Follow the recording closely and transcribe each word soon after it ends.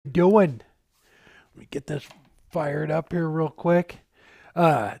Doing. Let me get this fired up here real quick.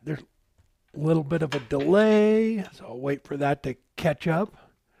 There's a little bit of a delay, so I'll wait for that to catch up.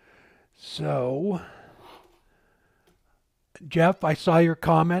 So, Jeff, I saw your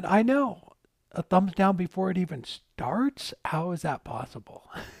comment. I know. A thumbs down before it even starts? How is that possible?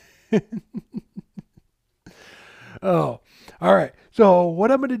 Oh, all right. So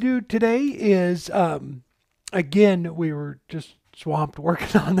what I'm going to do today is, again, we were just swamped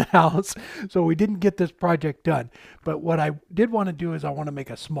working on the house, so we didn't get this project done. But what I did want to do is I want to make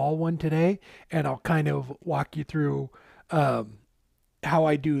a small one today, and I'll kind of walk you through how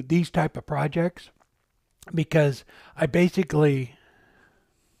I do these type of projects because I basically.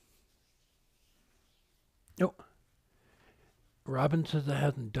 Oh, Robin says it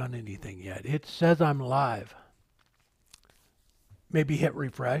hasn't done anything yet. It says I'm live. Maybe hit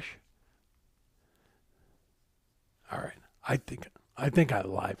refresh. All right. I think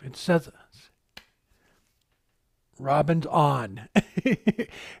I'm live. It says Robin's on.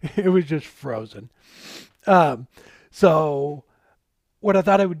 It was just frozen. Um, so what I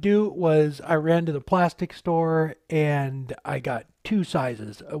thought I would do was I ran to the plastic store and I got two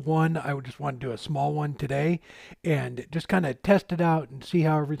sizes. One, I would just want to do a small one today and just kind of test it out and see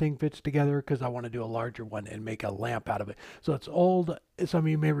how everything fits together because I want to do a larger one and make a lamp out of it. So it's old. Some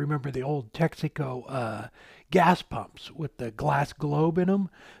of you may remember the old Texaco gas pumps with the glass globe in them.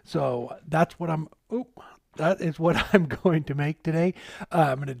 So that's what I'm. Oh, that is what I'm going to make today.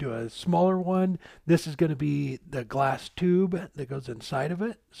 I'm going to do a smaller one. This is going to be the glass tube that goes inside of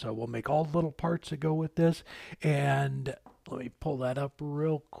it. So we'll make all the little parts that go with this. And let me pull that up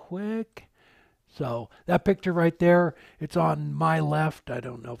real quick. So that picture right there, it's on my left. I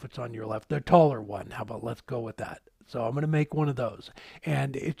don't know if it's on your left. The taller one. How about let's go with that. So I'm going to make one of those.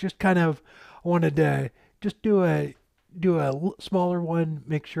 And it's just kind of, I wanted to just do a smaller one,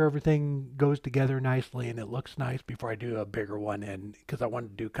 make sure everything goes together nicely and it looks nice before I do a bigger one. And because I want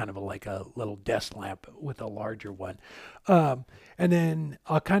to do kind of like a little desk lamp with a larger one. And then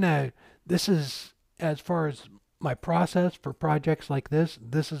I'll kind of, this is as far as my process for projects like this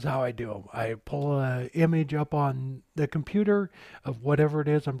is how I do them. I pull an image up on the computer of whatever it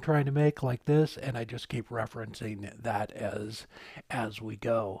is I'm trying to make like this, and I just keep referencing that as we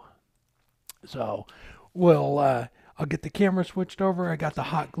go. So I'll get the camera switched over. I got the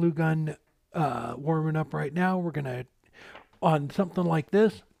hot glue gun warming up right now. We're gonna on something like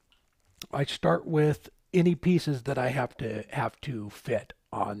this. I start with any pieces that I have to fit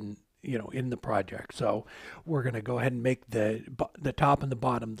on in the project. So we're gonna go ahead and make the top and the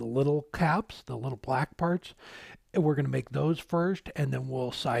bottom, the little caps, the little black parts. And we're gonna make those first, and then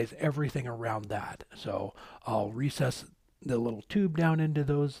we'll size everything around that. So I'll recess the little tube down into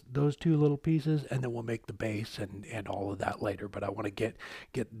those two little pieces, and then we'll make the base and all of that later. But I want to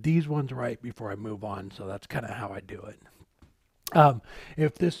get these ones right before I move on, so that's kind of how I do it.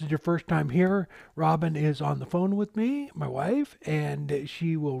 If this is your first time here, Robin is on the phone with me, my wife, and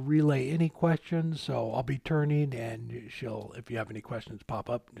she will relay any questions. So I'll be turning, and if you have any questions pop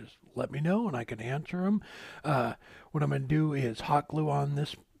up, just let me know, and I can answer them. What I'm going to do is hot glue on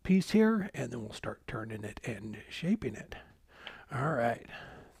this piece here, and then we'll start turning it and shaping it. All right.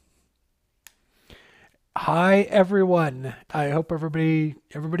 Hi everyone. I hope everybody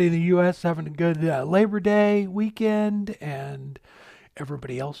in the U.S. having a good Labor Day weekend, and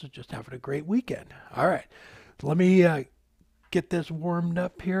everybody else is just having a great weekend. All right. So let me get this warmed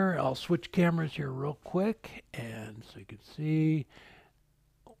up here. I'll switch cameras here real quick, and so you can see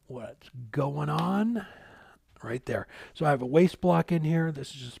what's going on right there. So I have a waste block in here.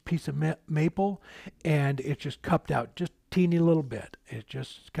 This is just a piece of maple, and it's just cupped out just teeny little bit. It's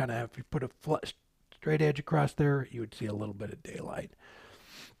just kind of, if you put a straight edge across there, you would see a little bit of daylight.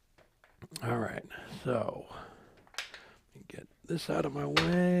 All right, so let me get this out of my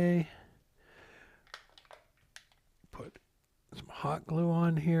way. Put some hot glue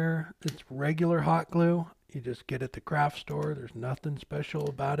on here. It's regular hot glue. You just get at the craft store. There's nothing special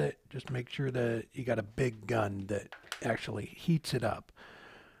about it. Just make sure that you got a big gun that actually heats it up.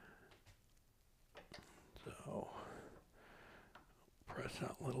 So press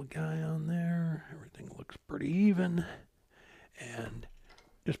that little guy on there. Everything looks pretty even. And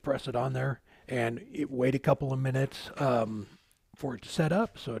just press it on there. And wait a couple of minutes for it to set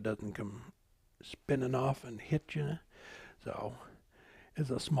up so it doesn't come spinning off and hit you. So it's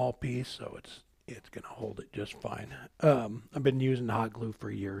a small piece, so it's going to hold it just fine. I've been using hot glue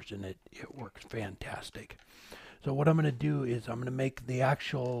for years, and it works fantastic. So what I'm going to do is I'm going to make the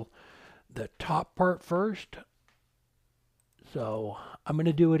top part first. So I'm going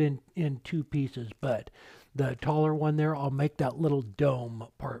to do it in two pieces, but the taller one there, I'll make that little dome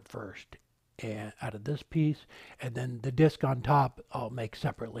part first, and out of this piece, and then the disc on top I'll make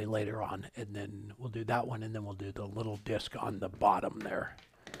separately later on, and then we'll do that one, and then we'll do the little disc on the bottom there.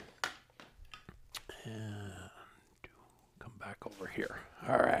 And come back over here.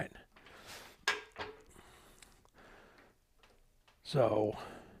 All right. So,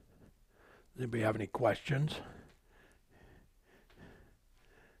 does anybody have any questions?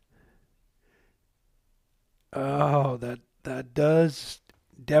 Oh, that does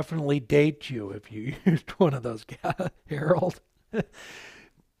definitely date you if you used one of those, Harold.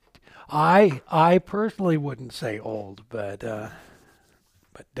 I personally wouldn't say old, but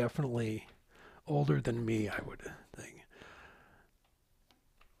definitely older than me, I would think.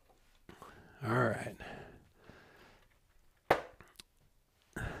 All right.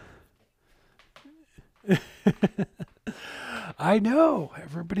 I know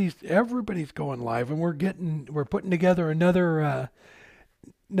everybody's going live, and we're putting together another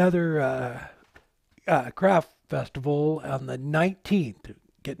craft festival on the 19th,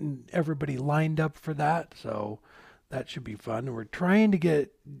 getting everybody lined up for that. So that should be fun. We're trying to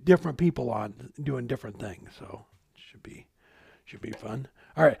get different people on doing different things, so it should be fun.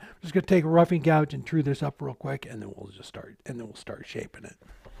 All right, I'm just gonna take a roughing gouge and true this up real quick, and then we'll start shaping it.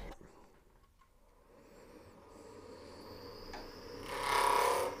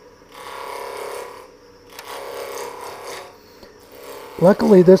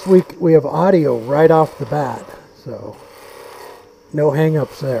 Luckily, this week we have audio right off the bat, so no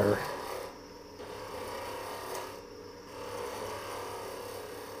hang-ups there.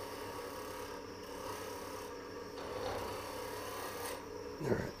 All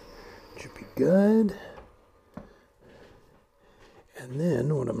right, should be good. And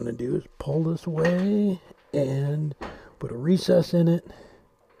then what I'm going to do is pull this away and put a recess in it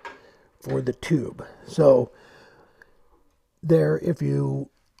for the tube. So there, if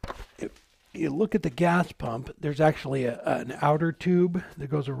you look at the gas pump, there's actually an outer tube that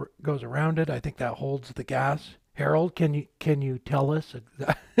goes around it. I think that holds the gas. Harold, can you tell us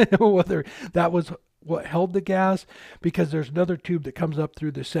whether that was what held the gas? Because there's another tube that comes up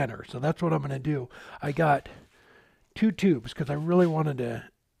through the center. So that's what I'm going to do. I got two tubes because I really wanted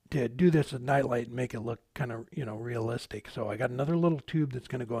to do this at nightlight and make it look kind of realistic. So I got another little tube that's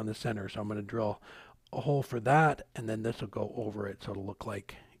going to go in the center. So I'm going to drill a hole for that, and then this will go over it, so it'll look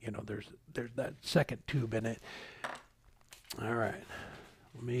like there's that second tube in it. All right,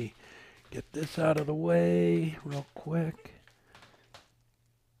 let me get this out of the way real quick,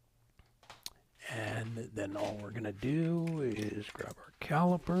 and then all we're gonna do is grab our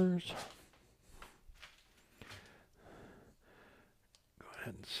calipers, go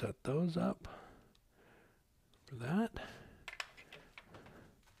ahead and set those up for that.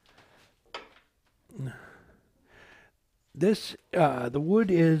 This, the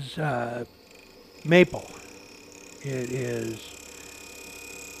wood is maple. It is,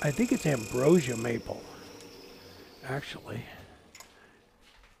 I think it's ambrosia maple, actually.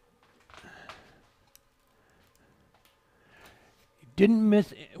 You didn't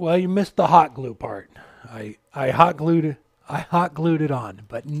miss, well, you missed the hot glue part. I hot glued it on,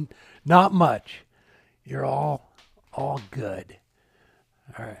 but not much. You're all good.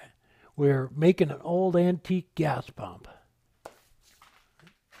 All right. We're making an old antique gas pump.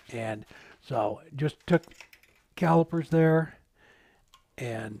 And so just took calipers there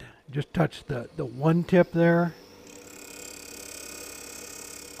and just touched the one tip there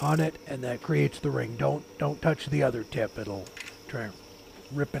on it, and that creates the ring. Don't touch the other tip. It'll try and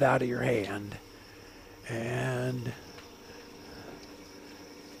rip it out of your hand. And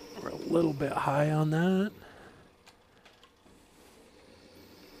we're a little bit high on that.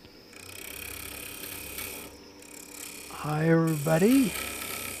 Hi, everybody.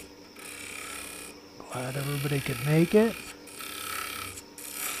 Glad everybody could make it.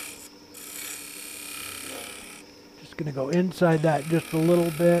 Just going to go inside that just a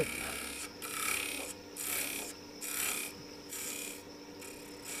little bit.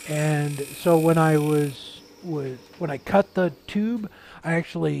 And so when I when I cut the tube, I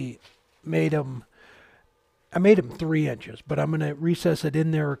actually made them 3 inches, but I'm going to recess it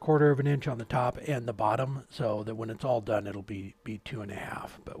in there 1/4 of an inch on the top and the bottom, so that when it's all done, it'll be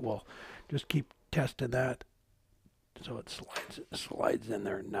 2.5. But we'll just keep testing that so it slides in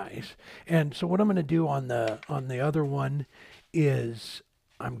there nice. And so what I'm going to do on the other one is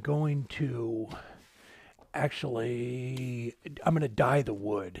I'm going to dye the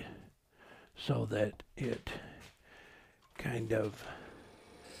wood so that it kind of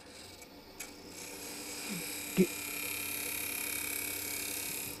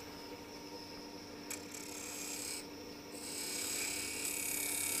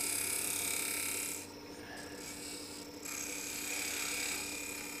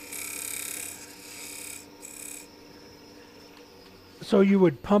So you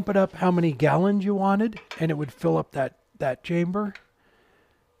would pump it up how many gallons you wanted, and it would fill up that chamber.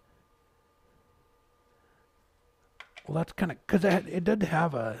 Well, that's kind of because it did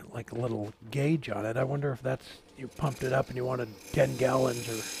have a like a little gauge on it. I wonder if that's you pumped it up and you wanted 10 gallons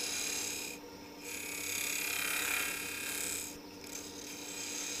or.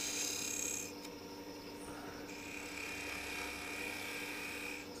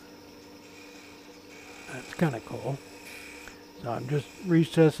 That's kind of cool. So I'm just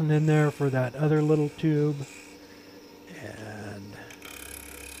recessing in there for that other little tube. And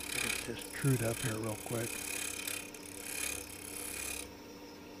get this trued up here real quick.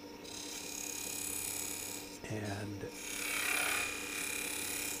 And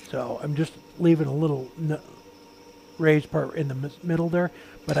so I'm just leaving a little raised part in the middle there,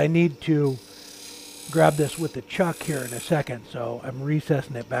 but I need to grab this with the chuck here in a second, so I'm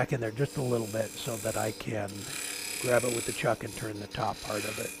recessing it back in there just a little bit so that I can grab it with the chuck and turn the top part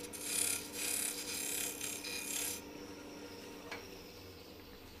of it.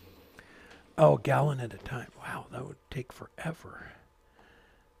 Oh, a gallon at a time. Wow, that would take forever.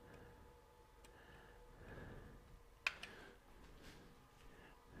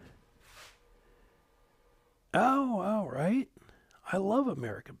 Oh, all right. I love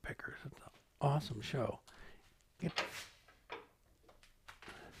American Pickers. It's an awesome show.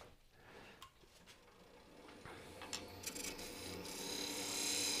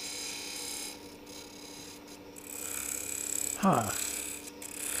 Huh.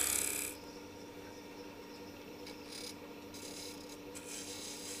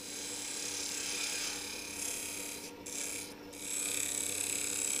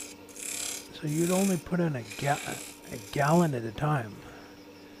 So you'd only put in a gallon at a time.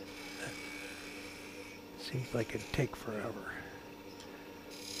 Seems like it'd take forever.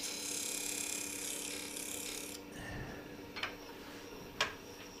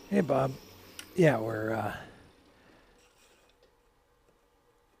 Hey, Bob. Yeah, we're,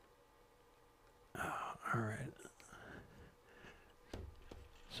 all right.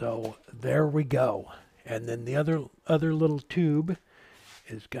 So there we go. And then the other little tube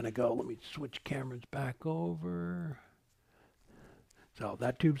is going to go. Let me switch cameras back over. So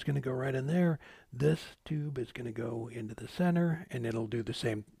that tube's going to go right in there. This tube is going to go into the center, and it'll do the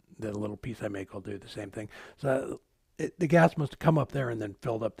same. The little piece I make will do the same thing. So the gas must have come up there and then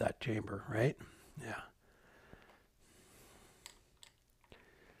filled up that chamber, right? Yeah.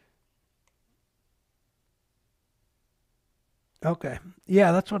 Okay.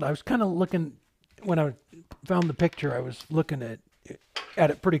 Yeah, that's what I was kind of looking when I found the picture. I was looking at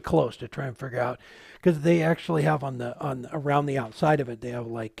it pretty close to try and figure out because they actually have on around the outside of it they have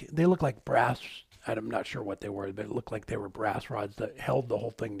like they look like brass. I'm not sure what they were, but it looked like they were brass rods that held the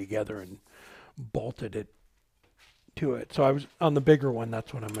whole thing together and bolted it to it. So I was on the bigger one.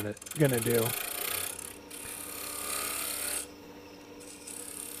 That's what I'm gonna do.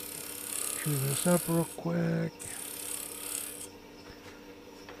 True this up real quick.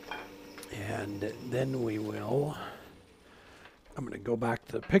 And then we will, I'm going to go back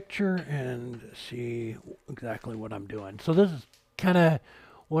to the picture and see exactly what I'm doing. So this is kind of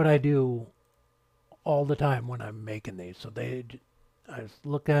what I do all the time when I'm making these. So I just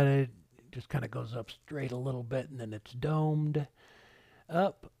look at it, it just kind of goes up straight a little bit, and then it's domed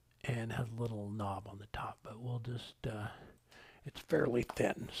up and has a little knob on the top. But we'll just, it's fairly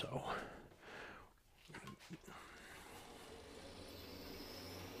thin, so.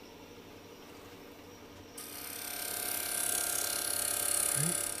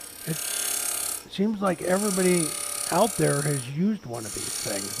 It seems like everybody out there has used one of these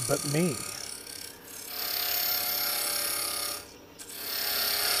things, but me.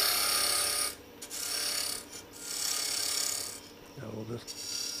 So we'll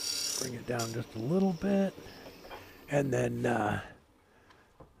just bring it down just a little bit, and then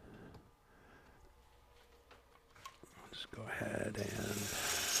just go ahead and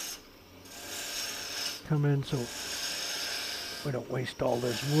come in so we don't waste all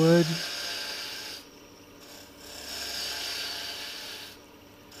this wood.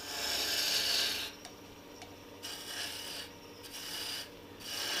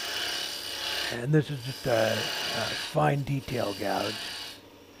 And this is just a fine detail gouge.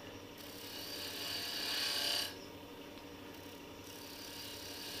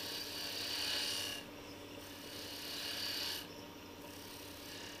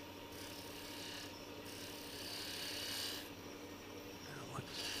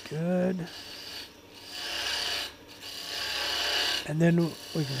 Good. And then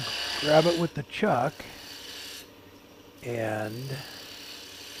we can grab it with the chuck and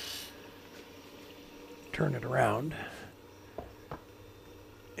turn it around.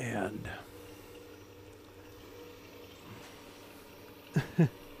 And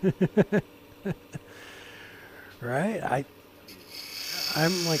right,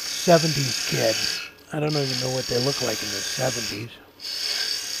 I'm like 70s kid. I don't even know what they look like in the 70s.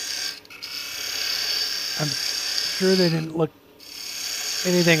 I'm sure they didn't look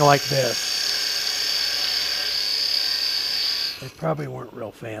anything like this. They probably weren't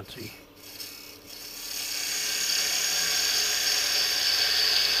real fancy.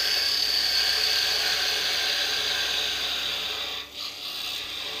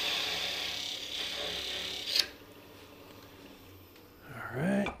 All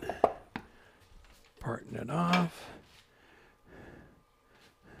right. Parting it off.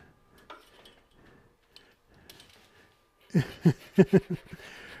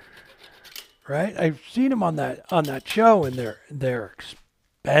 Right? I've seen them on that show, and they're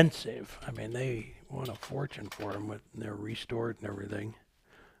expensive. I mean, they want a fortune for them, when they're restored and everything.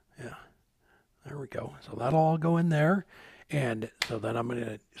 Yeah, there we go. So that'll all go in there, and so then I'm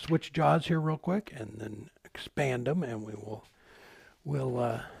gonna switch jaws here real quick, and then expand them, and we'll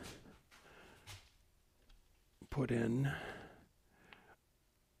put in.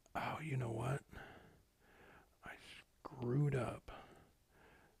 Oh, you know what? I screwed up.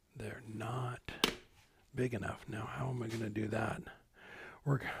 They're not big enough. Now, how am I going to do that?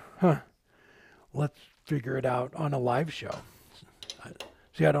 Let's figure it out on a live show.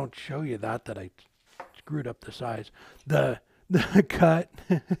 See, I don't show you that I screwed up the size. The cut,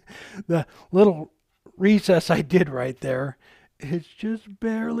 the little recess I did right there, it's just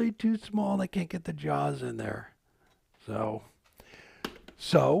barely too small. I can't get the jaws in there.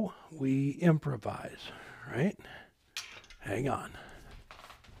 So we improvise, right? Hang on.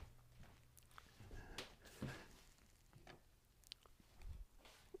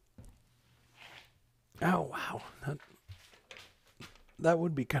 Oh, wow. That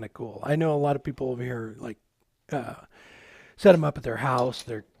would be kind of cool. I know a lot of people over here like set them up at their house.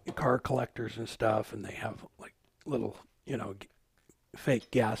 They're car collectors and stuff, and they have like little, fake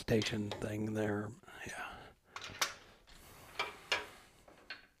gas station thing there. Yeah.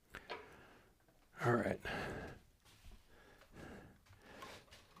 All right.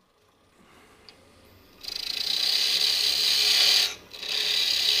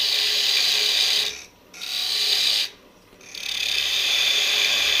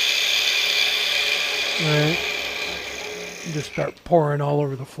 Alright, just start pouring all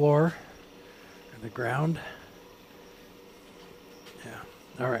over the floor and the ground. Yeah,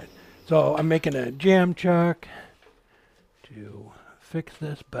 alright. So I'm making a jam chuck to fix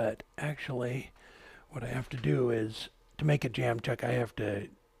this, but actually what I have to do is, to make a jam chuck, I have to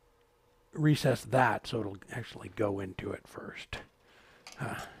recess that so it'll actually go into it first.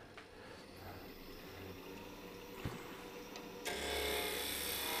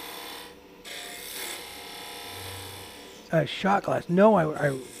 A shot glass. No,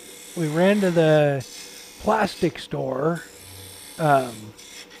 we ran to the plastic store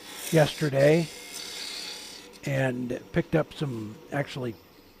yesterday and picked up some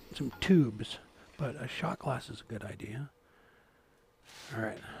tubes, but a shot glass is a good idea. All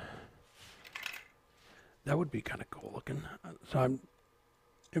right, that would be kind of cool looking. So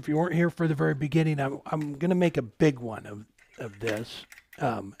if you weren't here for the very beginning, I'm gonna make a big one of this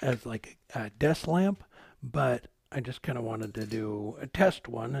as like a desk lamp, but I just kind of wanted to do a test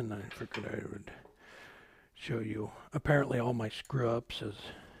one, and I figured I would show you apparently all my screw ups and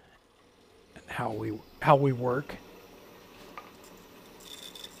how we work.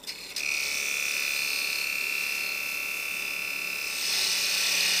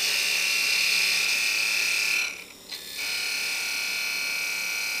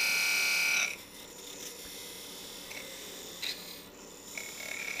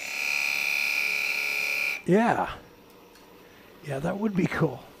 Yeah. Yeah, that would be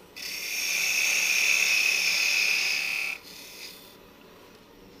cool.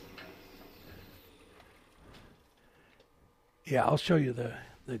 Yeah, I'll show you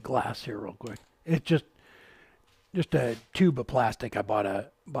the glass here real quick. It's just a tube of plastic. I bought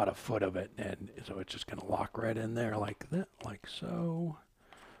a foot of it, and so it's just gonna lock right in there like that, like so.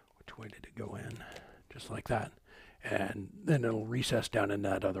 Which way did it go in? Just like that. And then it'll recess down in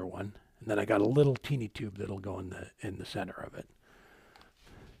that other one. And then I got a little teeny tube that'll go in the center of it.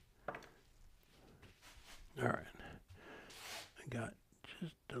 All right. I got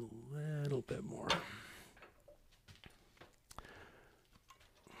just a little bit more.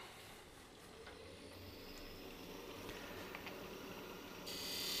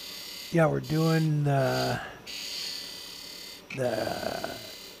 Yeah, we're doing the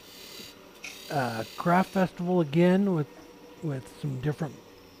craft festival again with some different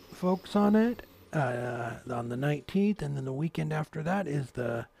folks on it on the 19th, and then the weekend after that is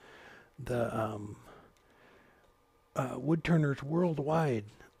the Woodturners Worldwide.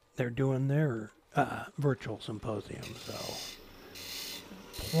 They're doing their virtual symposium, so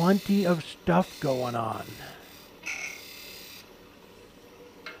plenty of stuff going on.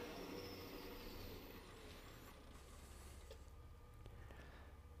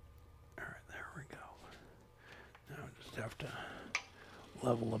 All right, there we go. Now I just have to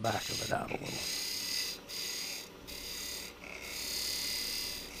level the back of it out a little.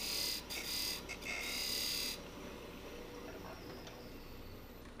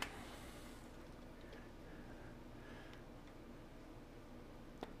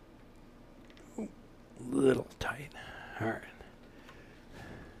 Little tight. All right.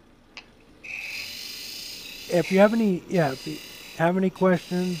 If you have any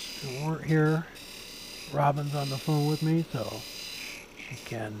questions, we're here. Robin's on the phone with me, so she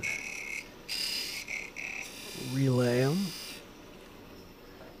can relay them.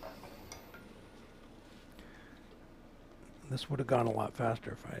 This would have gone a lot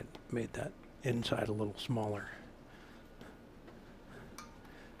faster if I had made that inside a little smaller.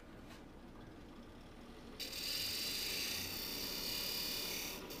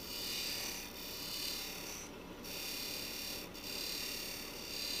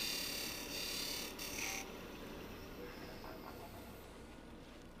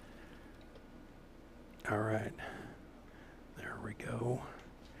 All right, there we go.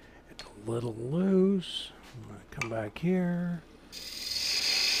 It's a little loose. I'm going to come back here.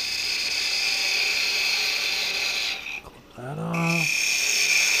 Clip that off.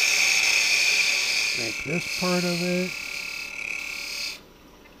 Make this part of it.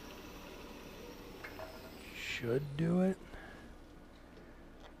 Should do it.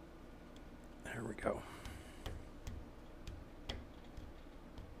 There we go.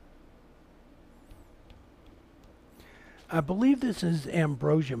 I believe this is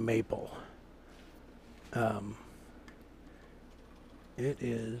ambrosia maple. It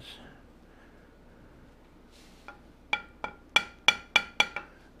is.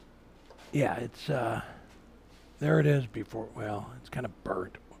 Yeah, it's there it is before. Well, it's kind of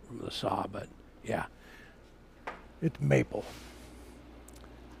burnt from the saw, but yeah, it's maple.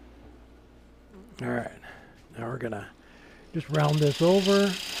 All right, now we're gonna just round this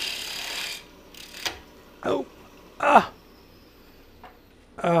over. Oh, ah.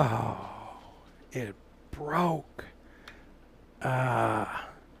 Oh, it broke.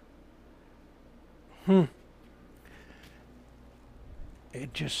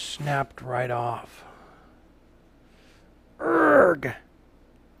 It just snapped right off. Urgh.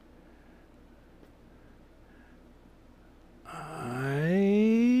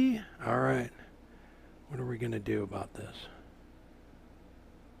 All right. What are we going to do about this?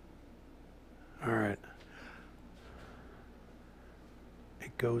 All right.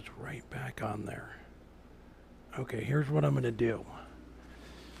 It goes right back on there. Okay, here's what I'm going to do.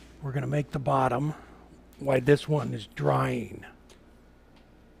 We're going to make the bottom while this one is drying.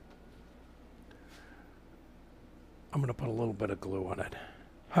 I'm going to put a little bit of glue on it.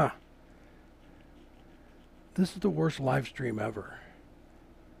 Huh. This is the worst live stream ever.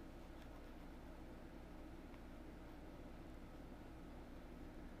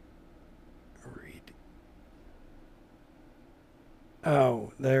 Read.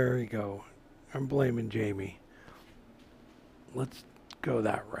 Oh, there you go. I'm blaming Jamie. Let's go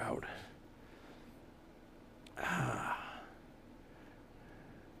that route.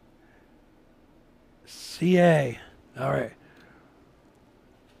 CA. All right.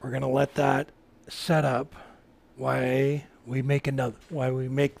 We're going to let that set up while we make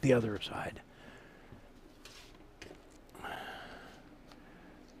the other side.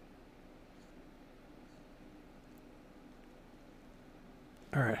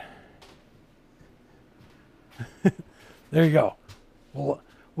 All right. There you go. We'll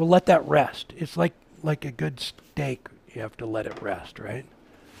let that rest. It's like a good steak. You have to let it rest, right?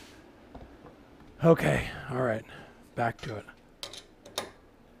 Okay. All right. Back to it.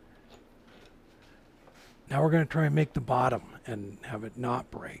 Now we're going to try and make the bottom and have it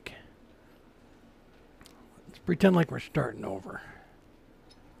not break. Let's pretend like we're starting over.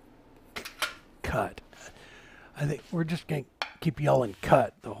 Cut. I think we're just going to keep yelling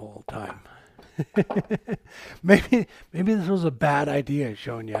cut the whole time. maybe this was a bad idea,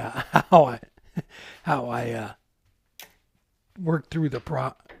 showing you how I work through the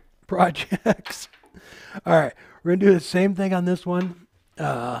projects. All right, we're gonna do the same thing on this one.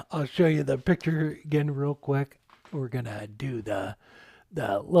 I'll show you the picture again real quick. We're gonna do the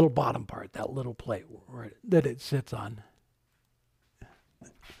little bottom part, that little plate that it sits on.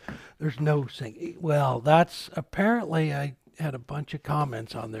 There's no singing. Well, that's apparently I had a bunch of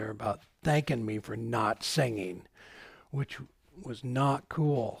comments on there about thanking me for not singing, which was not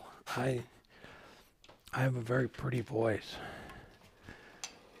cool. I have a very pretty voice.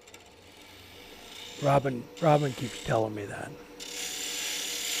 Robin keeps telling me that.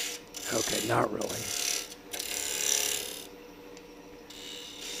 Okay, not really.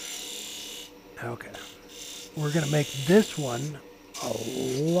 Okay. We're going to make this one a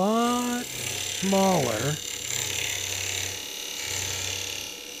lot smaller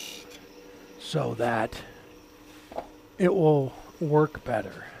so that it will work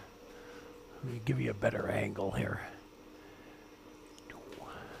better. Let me give you a better angle here.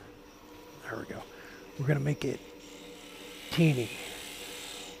 There we go. We're going to make it teeny.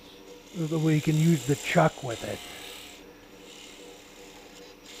 So we can use the chuck with it.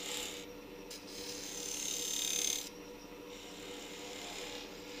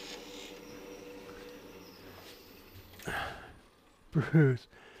 Bruce,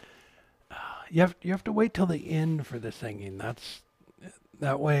 you have to wait till the end for the singing.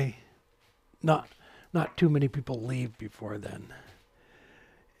 That way, not too many people leave before then.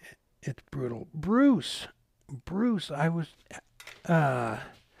 It's brutal. Bruce, I was.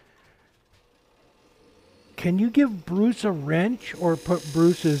 Can you give Bruce a wrench or put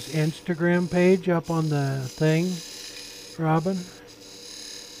Bruce's Instagram page up on the thing, Robin?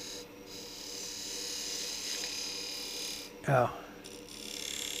 Oh.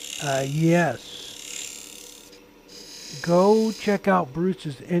 Yes. Go check out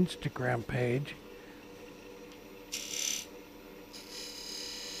Bruce's Instagram page.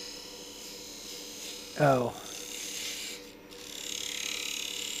 Oh.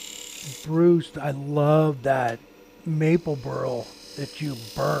 Bruce, I love that maple burl that you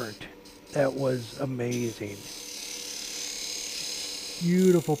burnt. That was amazing.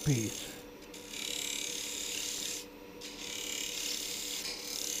 Beautiful piece.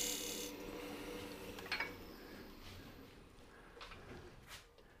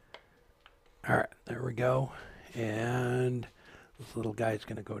 All right, there we go. And this little guy's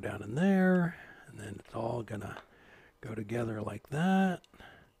going to go down in there. And then it's all going to go together like that.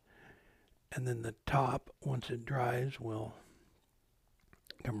 And then the top, once it dries, will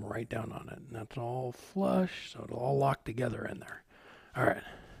come right down on it. And that's all flush, so it'll all lock together in there. All right.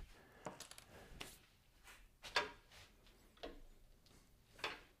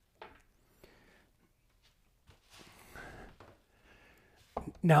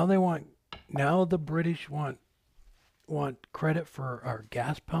 Now the British want credit for our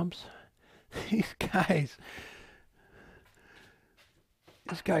gas pumps. These guys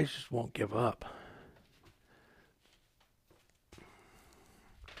just won't give up.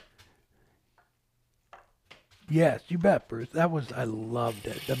 Yes, you bet, Bruce. I loved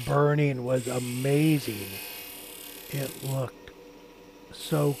it. The burning was amazing. It looked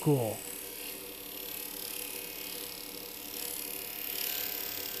so cool.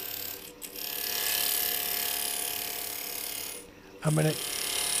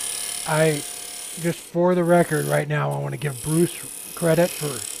 Just for the record right now, I want to give Bruce credit for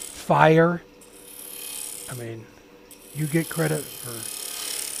fire. I mean, you get credit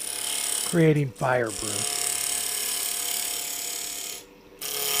for creating fire, Bruce.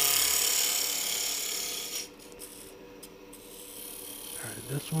 All right,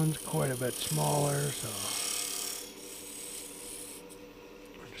 this one's quite a bit smaller, so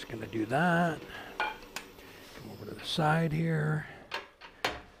we're just going to do that. Come over to the side here.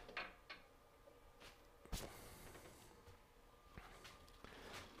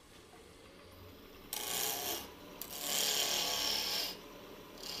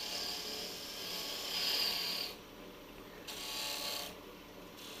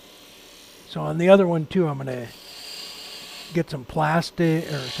 So on the other one too, I'm going to get some plastic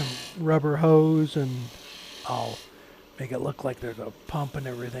or some rubber hose and I'll make it look like there's a pump and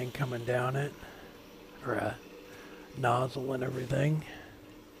everything coming down it, or a nozzle and everything.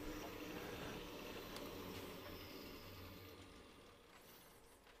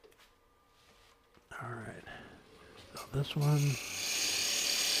 All right, so this one.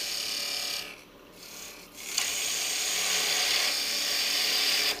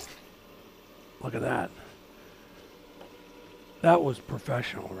 Look at that. That was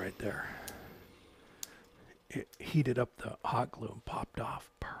professional right there. It heated up the hot glue and popped off.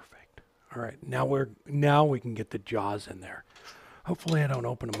 Perfect. All right, now we can get the jaws in there. Hopefully I don't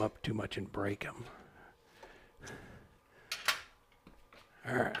open them up too much and break them.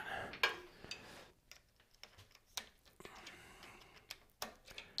 All right.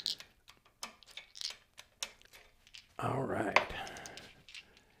 All right.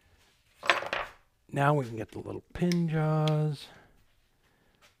 Now we can get the little pin jaws.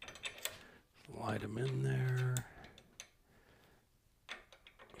 Slide them in there.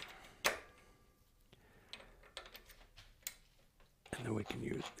 And then we can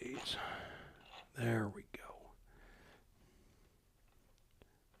use these. There we go.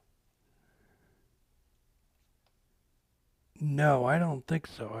 No, I don't think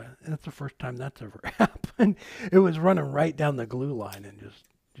so. That's the first time that's ever happened. It was running right down the glue line and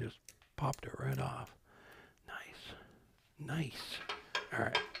just popped it right off. Nice. Nice. All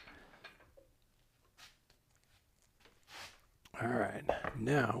right. All right.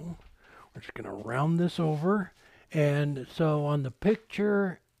 Now we're just going to round this over. And so on the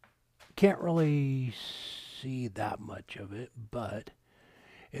picture, can't really see that much of it, but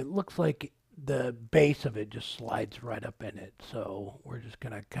it looks like the base of it just slides right up in it. So we're just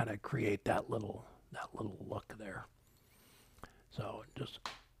going to kind of create that little look there. So just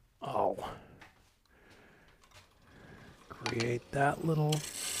create that little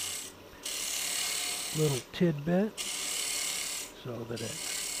tidbit so that it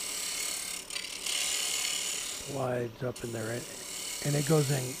slides up in there, and it goes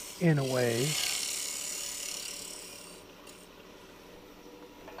in a way.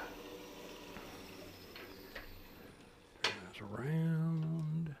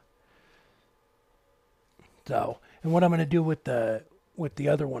 Around. So, and what I'm going to do with the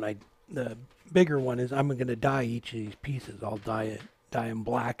other one, the bigger one, is I'm going to dye each of these pieces. I'll dye them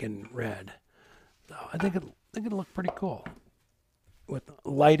black and red. So I think it'll look pretty cool with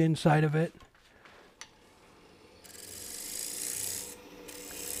light inside of it.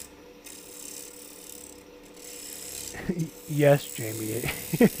 Yes, Jamie.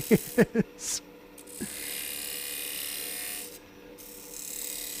 It is.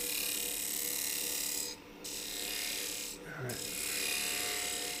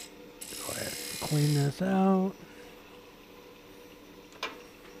 Clean this out.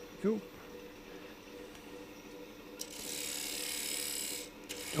 Oop.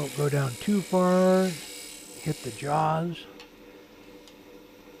 Don't go down too far. Hit the jaws.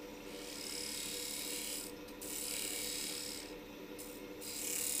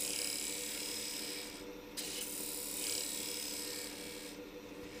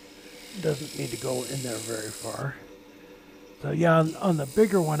 Doesn't need to go in there very far. So yeah, on the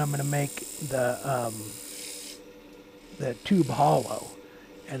bigger one, I'm going to make the tube hollow,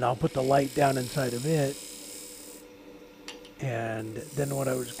 and I'll put the light down inside of it. And then what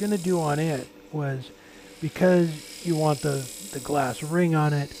I was going to do on it was, because you want the glass ring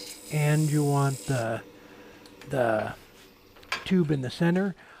on it, and you want the tube in the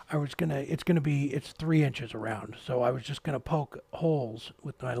center, it's 3 inches around. So I was just going to poke holes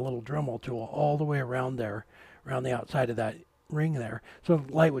with my little Dremel tool all the way around there, around the outside of that ring there, so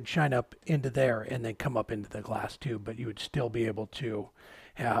light would shine up into there and then come up into the glass tube, but you would still be able to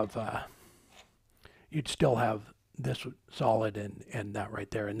have you'd still have this solid and that right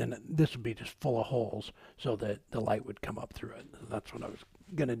there, and then this would be just full of holes so that the light would come up through it. That's what I was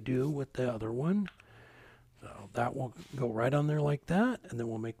gonna do with the other one. So that will go right on there like that, and then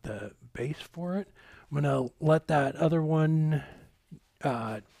we'll make the base for it. I'm gonna let that other one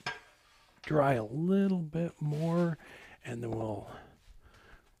dry a little bit more, and then we'll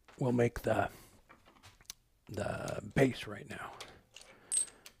make the base right now.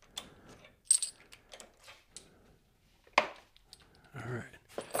 All right,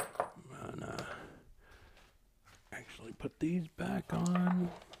 I'm gonna actually put these back on.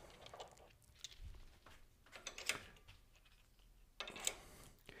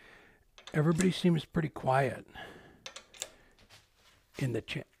 Everybody seems pretty quiet in the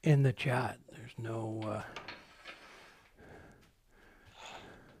chat. There's no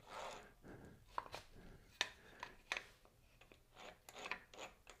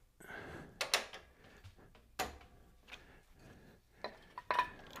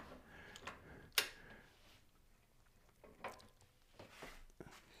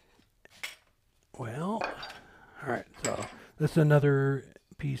well, all right, so this is another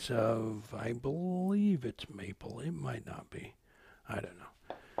piece of, I believe it's maple. It might not be. I don't know.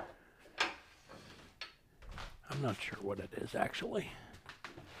 I'm not sure what it is actually.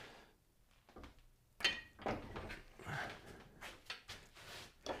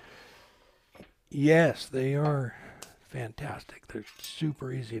 Yes, they are fantastic. They're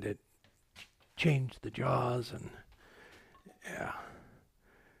super easy to change the jaws, and yeah,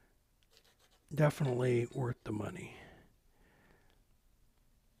 definitely worth the money.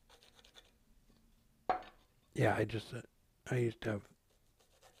 Yeah, I used to have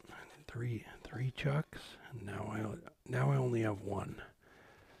three chucks, and now I only have one.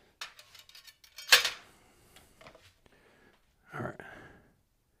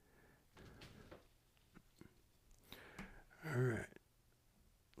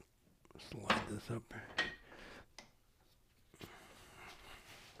 this up.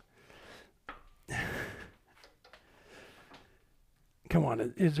 Come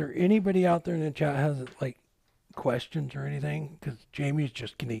on, is there anybody out there in the chat has like questions or anything? Because Jamie's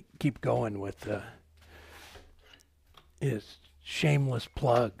just gonna keep going with his shameless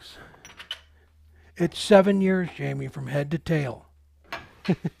plugs. It's 7 years, Jamie, from head to tail.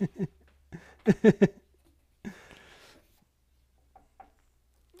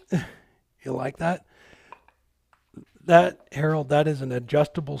 You like that? That, Harold, that is an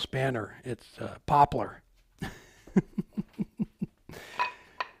adjustable spanner. It's poplar.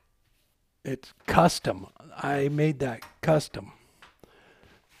 It's custom. I made that custom.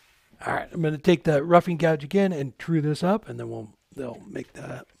 All right, I'm going to take the roughing gouge again and true this up, and then they'll make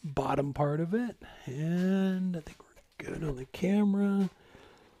the bottom part of it. And I think we're good on the camera.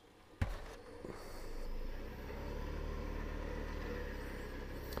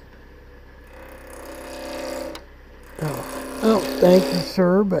 Oh, thank you,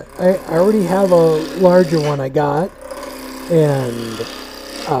 sir. But I already have a larger one I got, and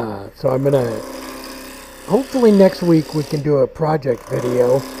so I'm gonna. Hopefully next week we can do a project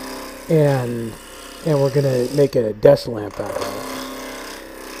video, and we're gonna make a desk lamp out of it.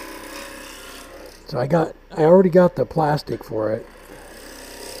 So I already got the plastic for it.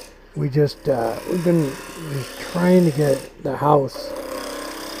 We've been just trying to get the house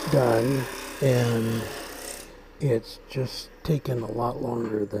done, and it's just taken a lot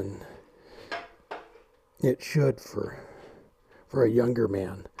longer than it should for a younger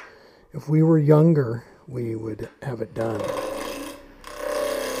man. If we were younger, we would have it done.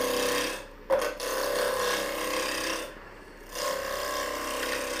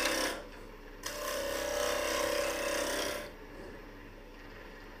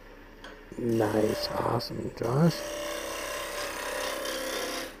 Nice, awesome, Josh.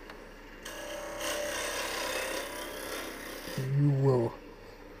 You will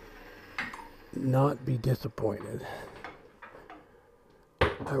not be disappointed.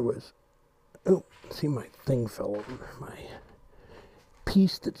 Oh, see, my thing fell over. My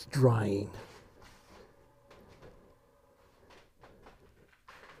piece that's drying.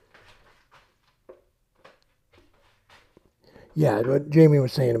 Yeah, what Jamie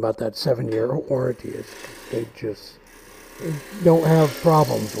was saying about that 7-year warranty is they don't have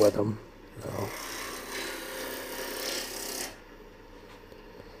problems with them. So.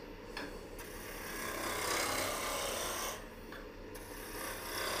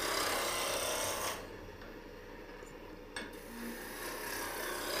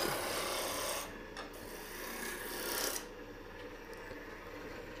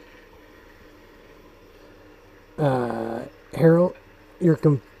 Harold,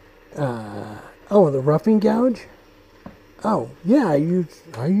 the roughing gouge? Oh, yeah, I use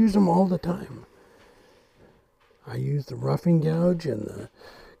them all the time. I use the roughing gouge and the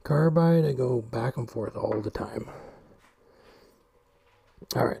carbide. I go back and forth all the time.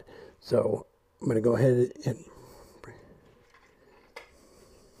 All right, so I'm going to go ahead and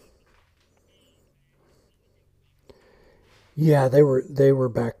yeah, they were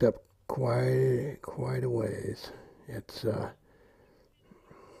backed up quite a ways. It's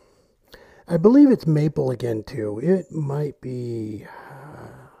I believe it's maple again too. It might be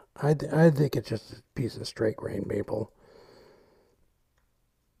I think it's just a piece of straight grain maple.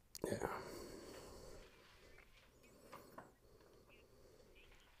 Yeah.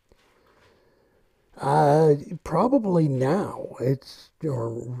 Probably now. It's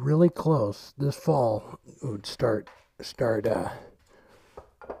really close. This fall would start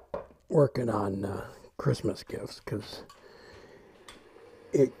working on Christmas gifts, because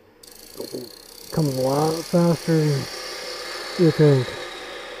it comes a lot faster than you think.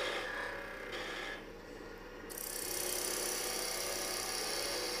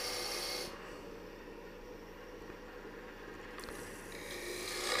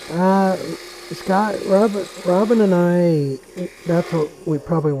 Scott, Robin and I, that's what we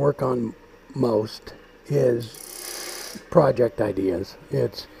probably work on most, is project ideas.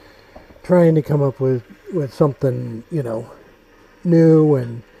 It's trying to come up with something, new,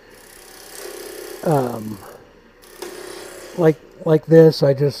 and like this.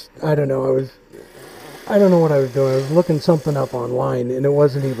 I don't know. I don't know what I was doing. I was looking something up online, and it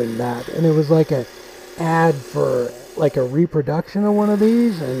wasn't even that. And it was like a ad for like a reproduction of one of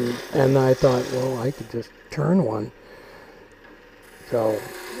these, and I thought, well, I could just turn one. So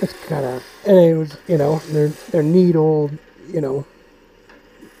it's kind of, and it was, they're neat old,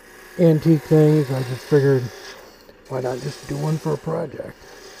 antique things. I just figured, why not just do one for a project?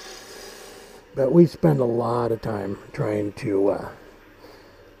 But we spend a lot of time trying to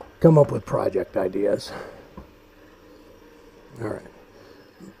come up with project ideas. All right,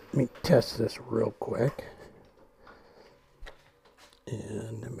 let me test this real quick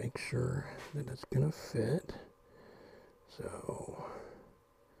and make sure that it's gonna fit. So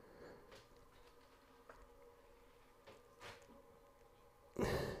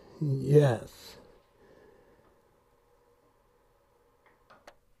yes.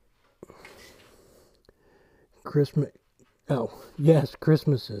 Christmas. Oh, yes,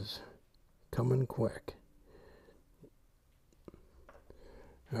 Christmas is coming quick.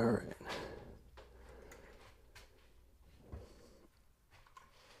 All right.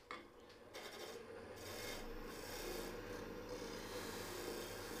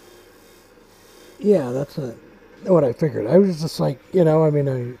 Yeah, that's what I figured. I was just like, you know, I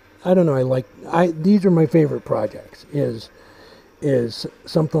mean, I don't know. These are my favorite projects. Is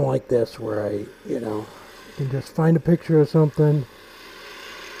something like this where I, you know, can just find a picture of something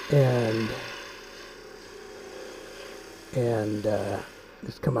and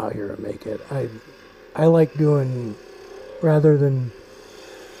just come out here and make it. I like doing, rather than,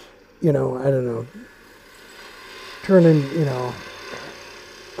 you know, I don't know, turning, you know,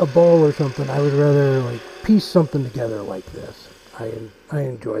 a bowl or something. I would rather like piece something together like this. I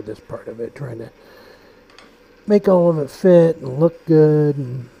enjoyed this part of it, trying to make all of it fit and look good,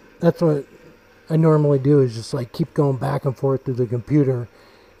 and that's what I normally do, is just like keep going back and forth through the computer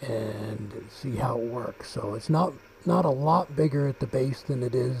and see how it works. So it's not a lot bigger at the base than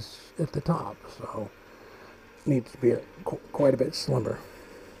it is at the top, so it needs to be quite a bit slimmer.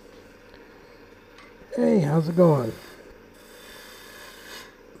 Hey, how's it going?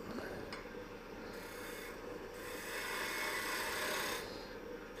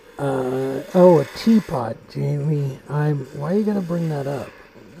 Oh, a teapot, Jamie. Why are you gonna bring that up?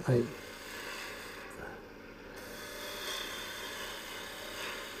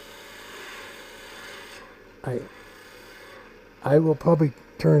 I will probably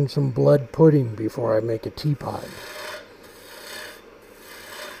turn some blood pudding before I make a teapot.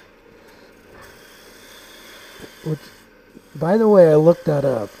 Which, by the way, I looked that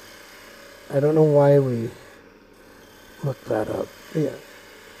up. I don't know why we looked that up. Yeah.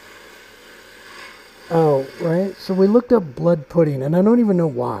 Oh, right. So we looked up blood pudding, and I don't even know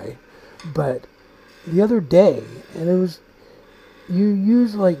why, but the other day, and it was, you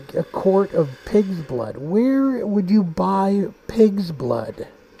use like a quart of pig's blood. Where would you buy pig's blood?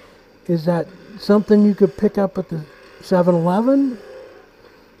 Is that something you could pick up at the 7-Eleven?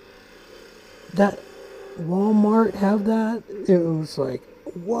 That Walmart have that? It was like,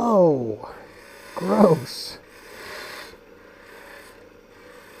 whoa, gross.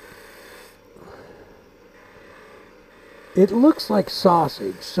 It looks like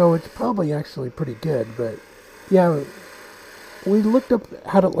sausage, so it's probably actually pretty good, but yeah, we looked up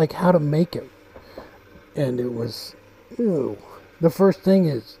how to make it, and it was, ew. The first thing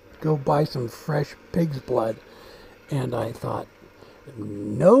is go buy some fresh pig's blood, and I thought,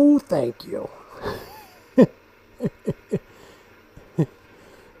 no thank you.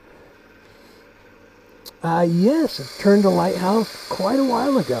 Yes, it turned a lighthouse quite a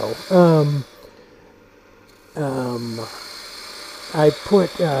while ago. I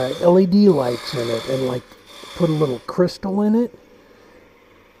put LED lights in it and like put a little crystal in it.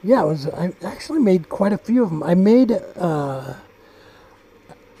 Yeah, I actually made quite a few of them. I made,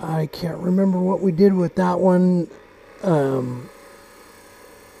 I can't remember what we did with that one,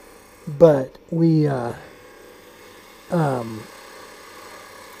 but we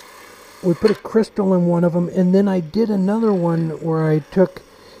put a crystal in one of them, and then I did another one where I took,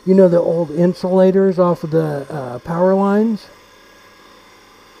 you know, the old insulators off of the power lines.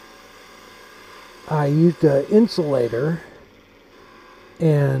 I used an insulator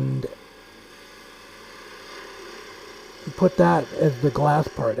and put that as the glass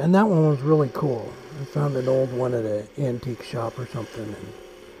part, and that one was really cool. I found an old one at an antique shop or something, and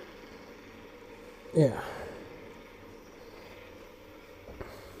yeah.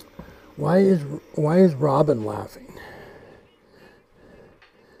 Why is Robin laughing?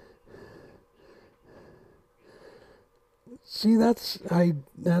 See, that's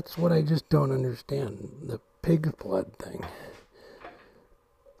what I just don't understand. The pig's blood thing.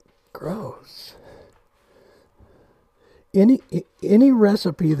 Gross. Any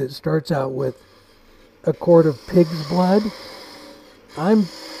recipe that starts out with a quart of pig's blood, I'm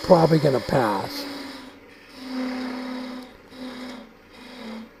probably gonna pass.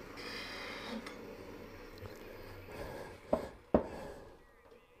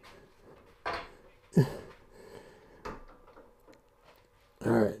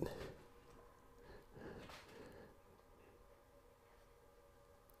 All right.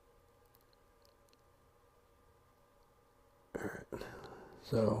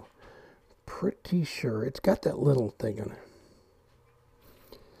 So, pretty sure it's got that little thing on it.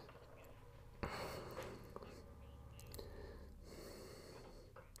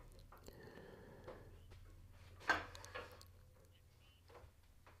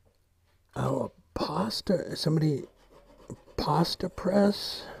 Oh, a pasta, pasta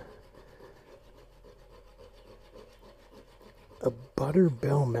press, a butter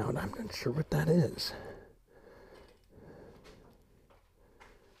bell mount. I'm not sure what that is.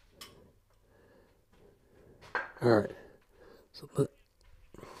 All right, so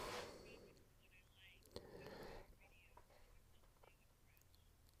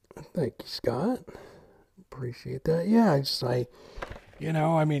thank you, Scott. Appreciate that. Yeah,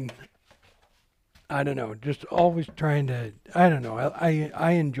 I mean, I don't know, just always trying to, I don't know,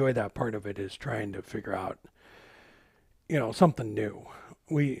 I enjoy that part of it, is trying to figure out, something new.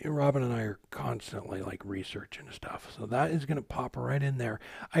 Robin and I are constantly like researching stuff. So that is going to pop right in there.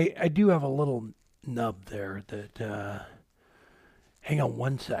 I do have a little nub there that, hang on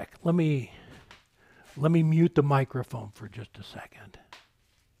one sec. Let me mute the microphone for just a second.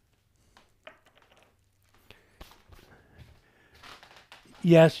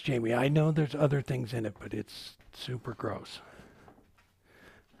 Yes, Jamie, I know there's other things in it, but it's super gross.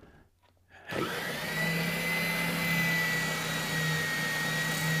 Hey.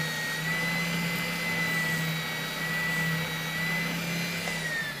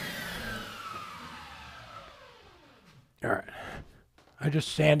 All right. I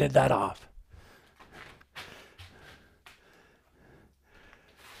just sanded that off.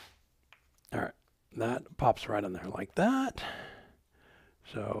 All right. That pops right on there like that.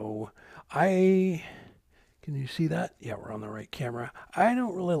 So can you see that? Yeah, we're on the right camera. I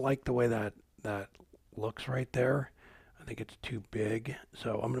don't really like the way that looks right there. I think it's too big.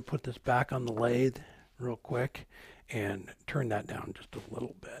 So I'm going to put this back on the lathe real quick and turn that down just a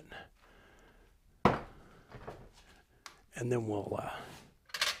little bit. And then we'll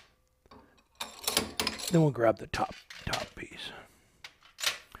grab the top piece.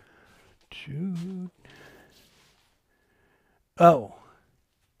 Oh,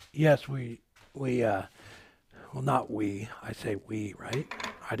 yes, well, not we. I say we, right?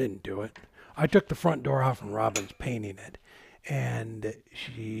 I didn't do it. I took the front door off and Robin's painting it, and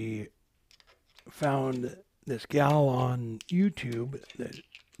she found this gal on YouTube that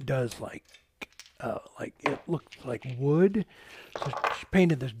does like it looks like wood. So she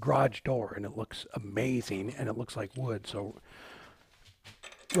painted this garage door, and it looks amazing, and it looks like wood. So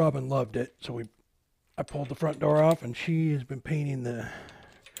Robin loved it. So I pulled the front door off, and she has been painting the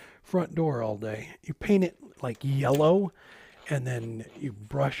front door all day. You paint it like yellow, and then you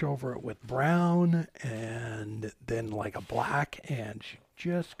brush over it with brown, and then like a black. And she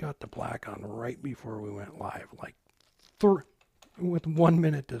just got the black on right before we went live, like with 1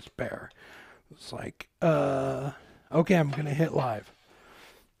 minute to spare. It's like, okay, I'm gonna hit live.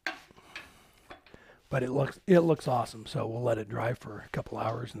 But it looks awesome, so we'll let it dry for a couple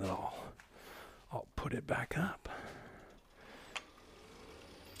hours, and then I'll put it back up.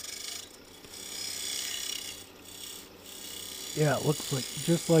 Yeah, it looks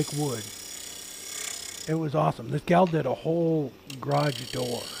just like wood. It was awesome. This gal did a whole garage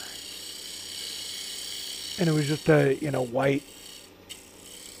door, and it was just a white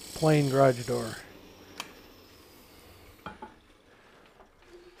plain garage door.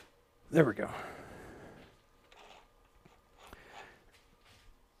 There we go.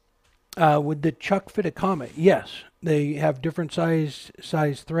 Would the chuck fit a Comet? Yes, they have different size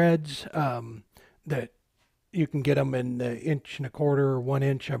threads that you can get them in the 1.25 or 1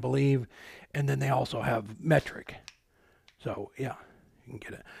 inch, I believe, and then they also have metric. So yeah, you can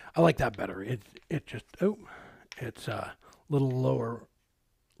get it. I like that better. It's a little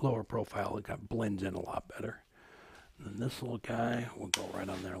lower profile. It kind of blends in a lot better. And then this little guy will go right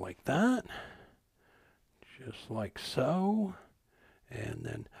on there like that, just like so. And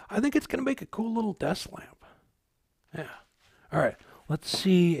then I think it's going to make a cool little desk lamp. Yeah. All right. Let's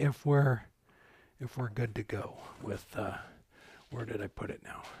see if we're good to go with where did I put it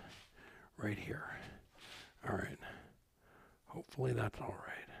now? Right here. All right. Hopefully that's all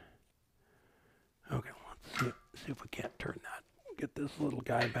right. Okay. Let's see if we can't turn that. Get this little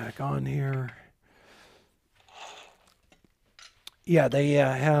guy back on here. Yeah, they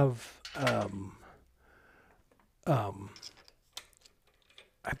have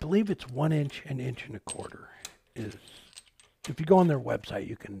I believe it's 1 inch, 1.25 inches is, if you go on their website,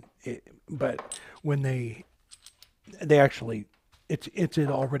 you can, but when they actually, it's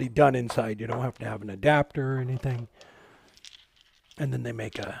already done inside. You don't have to have an adapter or anything. And then they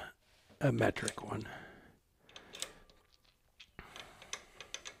make a metric one.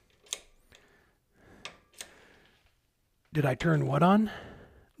 Did I turn what on?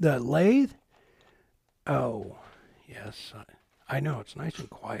 The lathe? Oh, yes. I know, it's nice and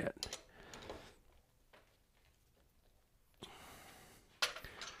quiet.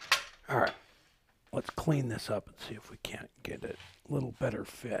 All right, let's clean this up and see if we can't get it a little better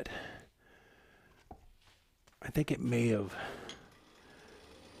fit. I think it may have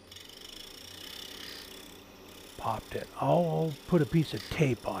popped it. I'll put a piece of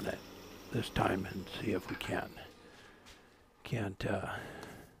tape on it this time and see if we can't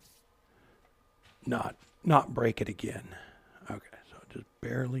not break it again. Okay, so it just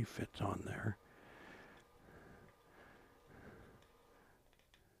barely fits on there.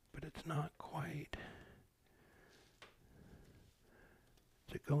 But it's not quite.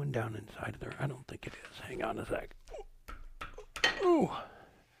 Is it going down inside of there? I don't think it is. Hang on a sec. Ooh.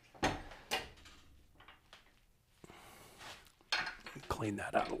 Clean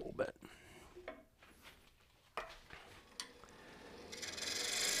that out a little bit.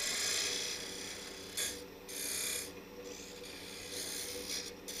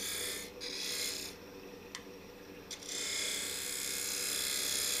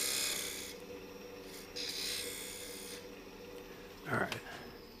 All right.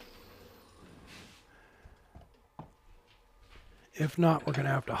 If not, we're going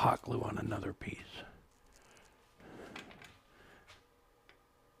to have to hot glue on another piece.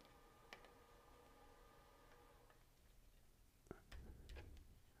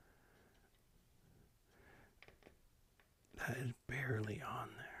 That is barely on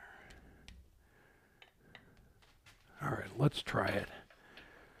there. All right, let's try it.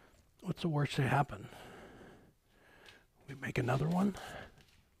 What's the worst that happen? We make another one?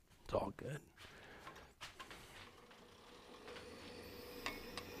 It's all good.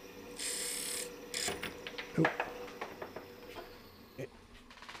 Oh. It's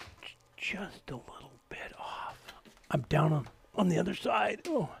just a little bit off. I'm down on the other side.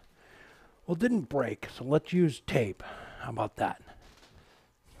 Oh. Well, it didn't break, so let's use tape. How about that?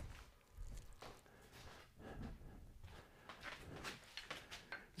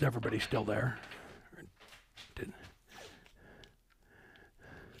 Is everybody still there?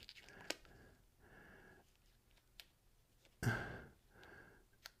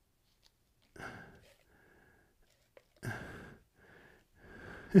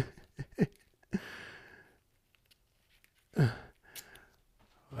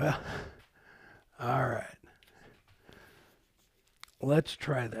 Well, all right. Let's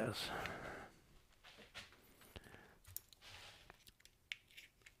try this.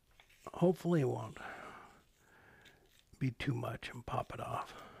 Hopefully it won't be too much and pop it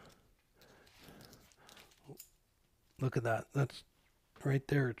off. Look at that. That's right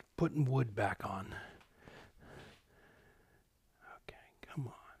there. It's putting wood back on. Okay, come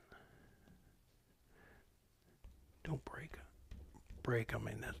on. Don't break on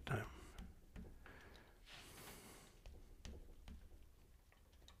me this time.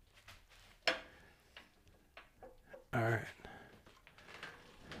 All right.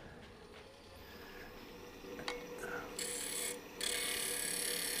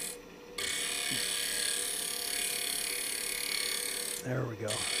 There we go.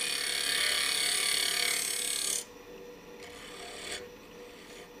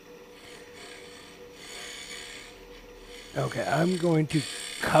 Okay, I'm going to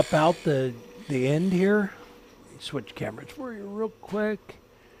cup out the end here. Switch cameras for you real quick.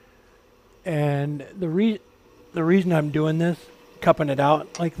 And the reason I'm doing this, cupping it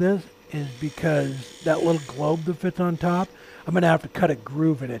out like this, is because that little globe that fits on top, I'm going to have to cut a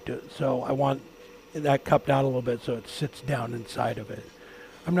groove in it. So I want that cupped out a little bit so it sits down inside of it.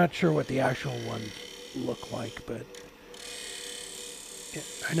 I'm not sure what the actual ones look like, but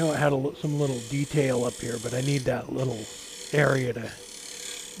I know it had some little detail up here, but I need that little area to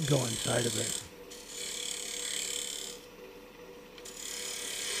go inside of it.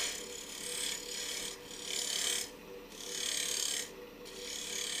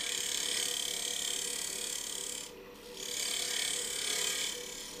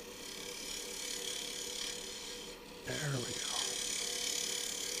 There we go.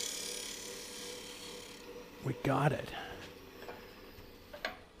 We got it.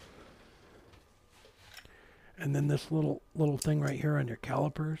 And then this little thing right here on your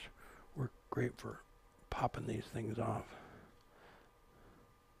calipers work great for popping these things off.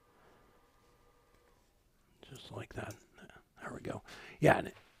 Just like that. There we go. Yeah,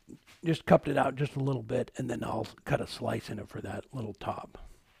 and just cupped it out just a little bit, and then I'll cut a slice in it for that little top.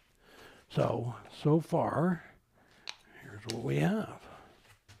 So far, here's what we have.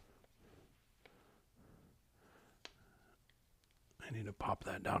 I need to pop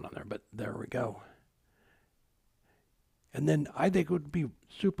that down on there, but there we go. And then I think it would be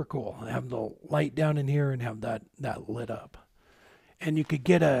super cool. Have the light down in here and have that lit up. And you could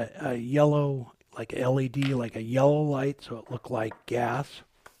get a yellow, like LED, like a yellow light, so it looked like gas.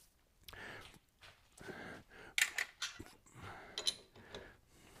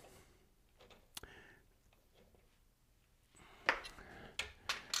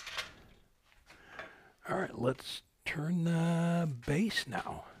 All right, let's turn the base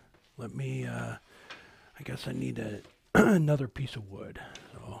now. Let me, I guess I need another piece of wood.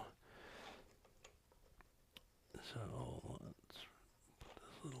 So let's put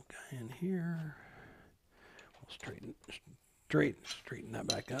this little guy in here. We'll straighten that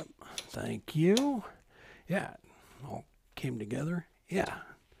back up. Thank you. Yeah, all came together. Yeah.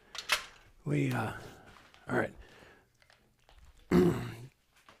 All right.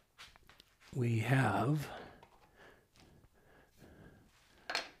 We have,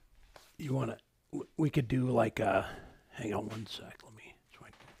 we could do like a, hang on one sec, let me,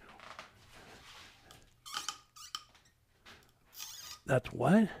 that's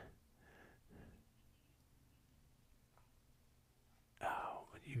what? Oh,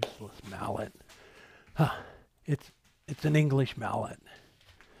 useless mallet. Huh, it's an English mallet.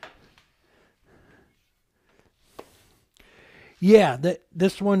 Yeah,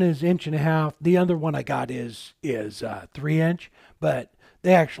 this one is 1.5 inches. The other one I got is 3 inch, but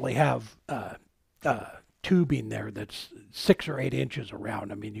they actually have tubing there that's 6 or 8 inches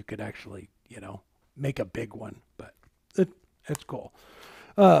around. I mean, you could actually, make a big one, but it's cool.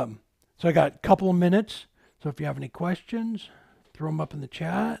 So I got a couple of minutes. So if you have any questions, throw them up in the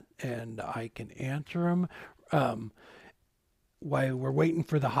chat and I can answer them. While we're waiting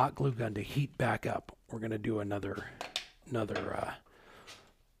for the hot glue gun to heat back up, we're going to do another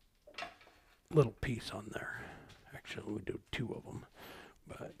little piece on there. Actually, we do 2 of them,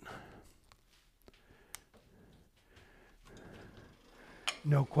 but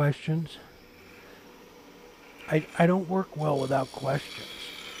no questions. I don't work well without questions.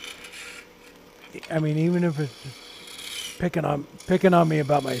 I mean, even if it's just picking on me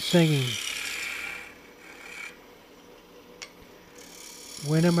about my singing.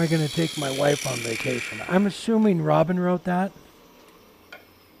 When am I going to take my wife on vacation? I'm assuming Robin wrote that.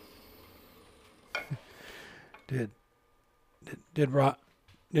 Did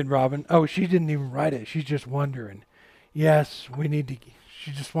Robin? Oh, she didn't even write it. She's just wondering. Yes, we need to.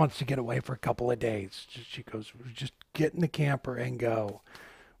 She just wants to get away for a couple of days. She goes, just get in the camper and go.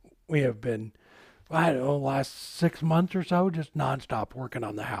 We have been, I don't know, last 6 months or so, just nonstop working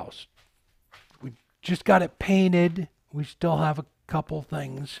on the house. We just got it painted. We still have a couple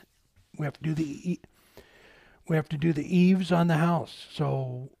things. We have to do the eaves on the house.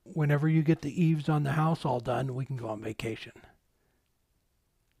 So whenever you get the eaves on the house all done, we can go on vacation.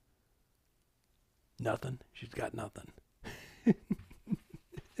 Nothing. She's got nothing.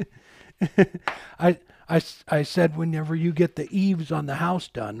 I said whenever you get the eaves on the house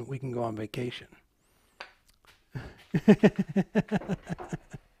done, we can go on vacation.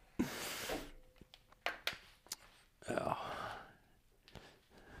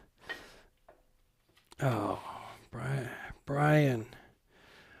 Oh, Brian,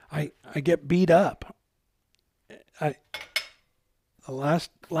 I get beat up. The last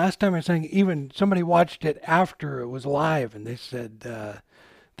time I sang, even somebody watched it after it was live, and they said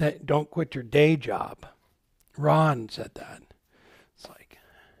that don't quit your day job. Ron said that. It's like,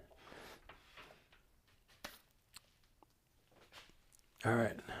 all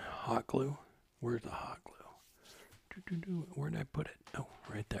right, hot glue. Where's the hot glue? Where did I put it? Oh,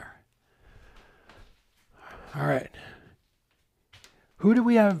 right there. All right. Who do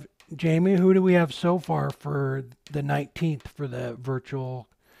we have, Jamie? Who do we have so far for the 19th for the virtual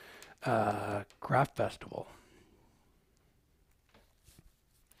craft festival?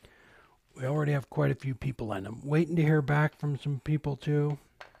 We already have quite a few people in. I'm waiting to hear back from some people too.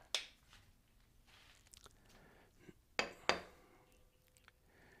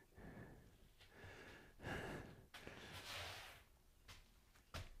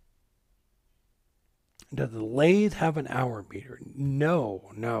 Does the lathe have an hour meter? No.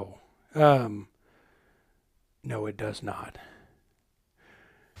 No, it does not.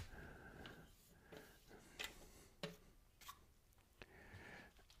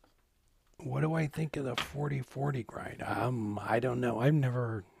 What do I think of the 40/40 grind? I don't know. I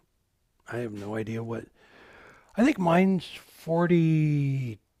have no idea what. I think mine's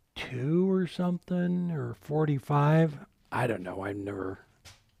 42 or something, or 45. I don't know.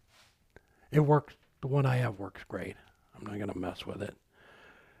 It works. The one I have works great. I'm not going to mess with it.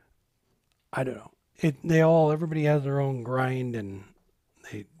 I don't know. Everybody has their own grind and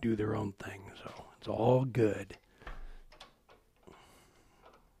they do their own thing. So it's all good.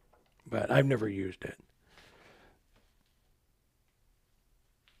 but I've never used it.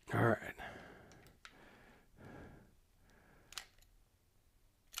 All right.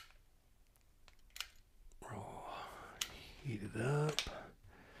 We'll heat it up.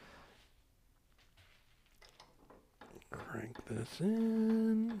 Crank this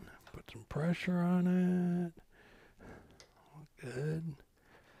in. Put some pressure on it. Good.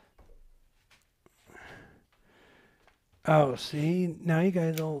 Oh, see, now you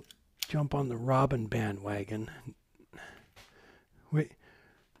guys all jump on the Robin bandwagon. We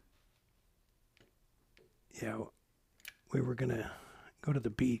were gonna go to the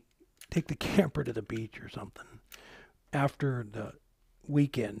beach, take the camper to the beach or something after the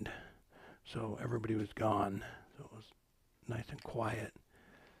weekend, so everybody was gone, so it was nice and quiet.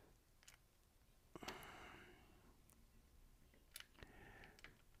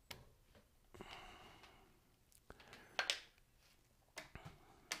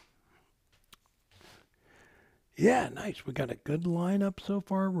 Yeah, nice. We got a good lineup so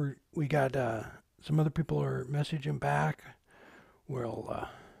far. We got some other people are messaging back. We'll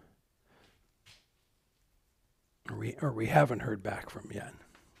we haven't heard back from yet.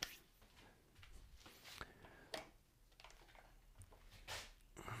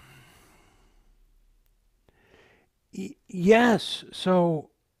 Yes. So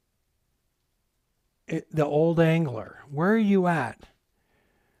the old angler. Where are you at?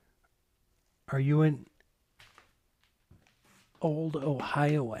 Are you in Old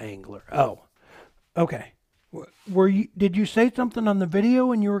Ohio Angler? Oh, okay. Were you? Did you say something on the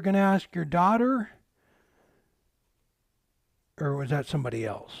video and you were going to ask your daughter, or was that somebody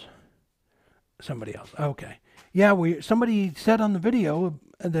else? Somebody else. Okay. Yeah, somebody said on the video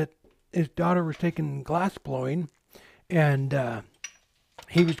that his daughter was taking glass blowing, and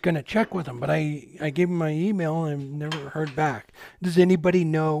he was going to check with him, but I gave him my email and never heard back. Does anybody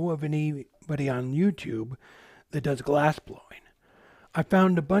know of anybody on YouTube that does glass blowing? I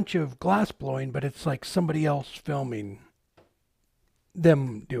found a bunch of glass blowing, but it's like somebody else filming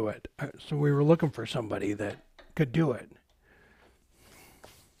them do it. So we were looking for somebody that could do it.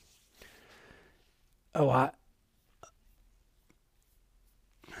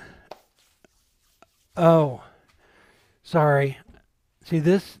 Oh, sorry. See,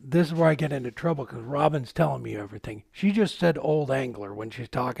 this is where I get into trouble because Robin's telling me everything. She just said old angler when she's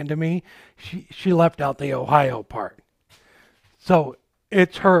talking to me. She left out the Ohio part. So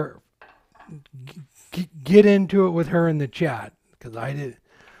it's her. Get into it with her in the chat because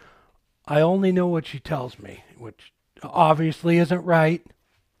I only know what she tells me, which obviously isn't right.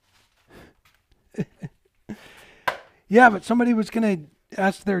 Yeah, but somebody was going to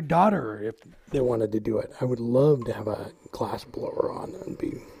ask their daughter if they wanted to do it. I would love to have a glass blower on. That would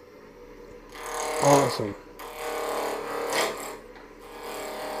be awesome.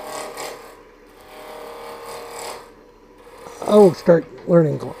 Oh, start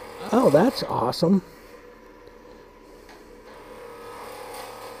learning. Oh, that's awesome.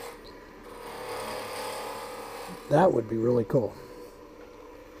 That would be really cool.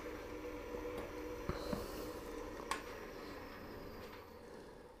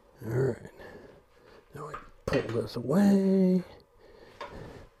 All right. Now I pull this away.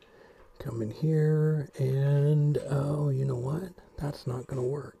 Come in here and, oh, you know what? That's not going to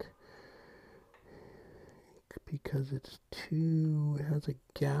work. Because it has a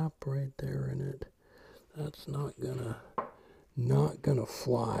gap right there in it. That's not gonna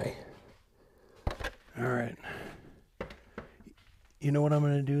fly. All right. You know what I'm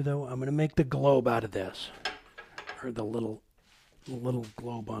gonna do though? I'm gonna make the globe out of this, or the little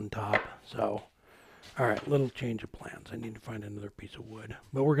globe on top. So, all right, little change of plans. I need to find another piece of wood,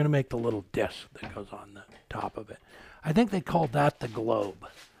 but we're gonna make the little disc that goes on the top of it. I think they called that the globe.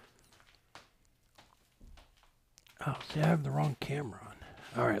 Oh, see, I have the wrong camera on.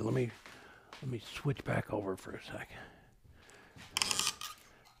 All right, let me switch back over for a sec.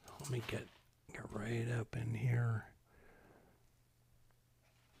 Let me get right up in here.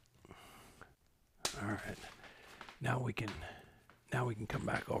 All right, now we can come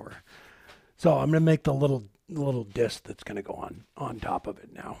back over. So I'm gonna make the little disc that's gonna go on top of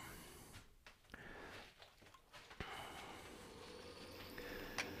it now.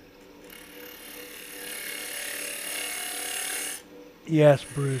 Yes,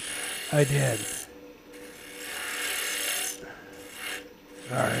 Bruce, I did.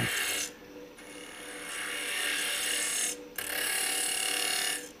 Sorry.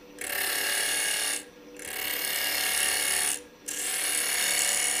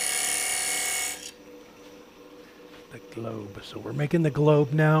 The globe. So we're making the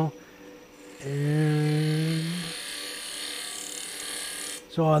globe now. And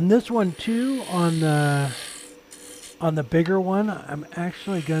So on this one too, on the bigger one, I'm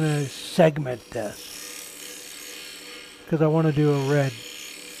actually gonna segment this because I want to do a red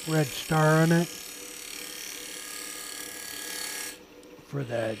star on it for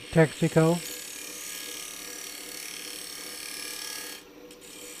the Texaco.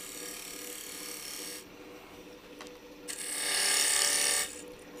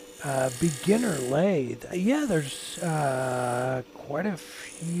 Beginner lathe. Yeah, there's quite a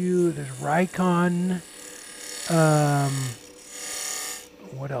few. There's Rikon.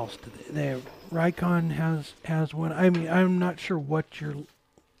 What else do they Rikon has one. I mean, I'm not sure what you're,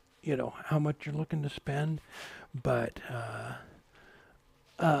 how much you're looking to spend, but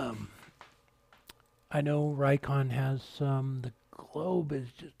I know Rikon has some. The globe is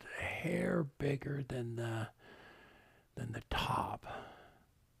just a hair bigger than the top.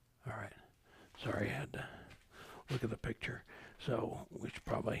 All right. Sorry, I had to look at the picture. So we should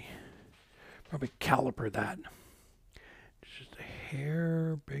probably caliper that. It's just a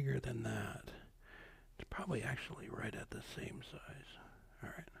hair bigger than that. It's probably actually right at the same size. All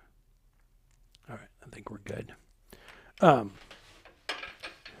right. All right. I think we're good. I'm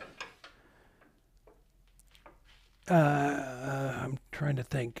trying to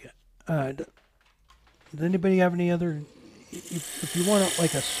think. Does anybody have any other? If you want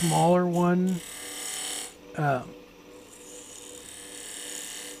like a smaller one,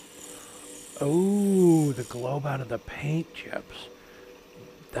 oh, the globe out of the paint chips.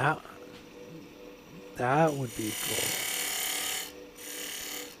 That would be cool.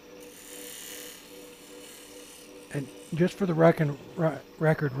 And just for the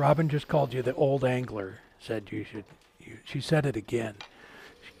record, Robin just called you the old angler. Said you should. She said it again.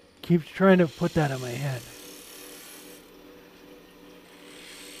 She keeps trying to put that in my head.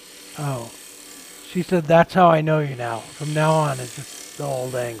 Oh, she said that's how I know you now. From now on, it's just the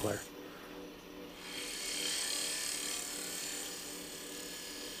old angler.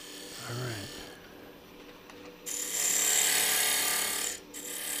 All right.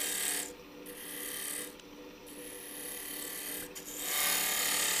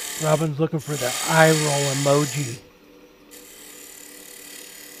 Robin's looking for the eye roll emoji.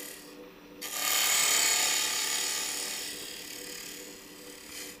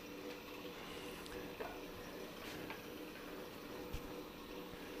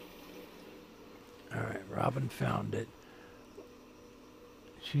 All right, Robin found it.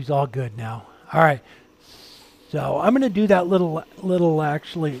 She's all good now. All right. So I'm going to do that little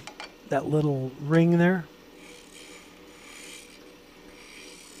ring there.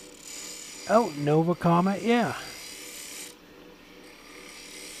 Oh, Nova Comet, yeah.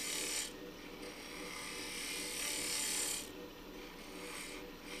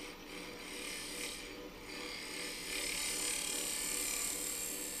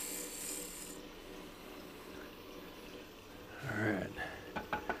 All right.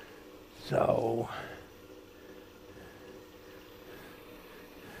 So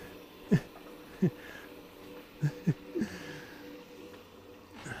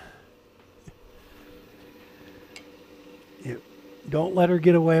don't let her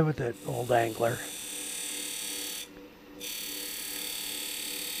get away with it, old angler.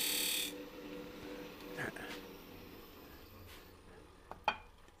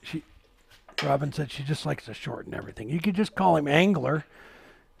 Robin said she just likes to shorten everything. You could just call him Angler.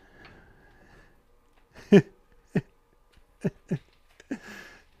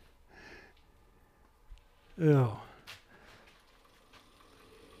 Oh.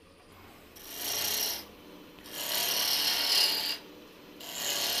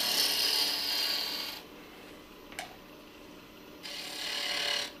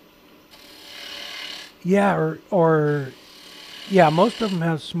 Yeah, or yeah, most of them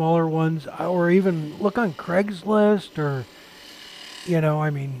have smaller ones, or even look on Craigslist, or I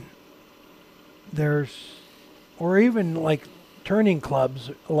mean, there's, or even like turning clubs.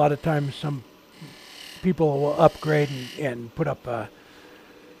 A lot of times, some people will upgrade and put up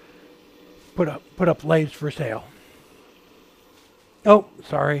lathes for sale. Oh,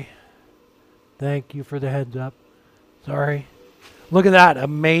 sorry. Thank you for the heads up. Sorry. Look at that,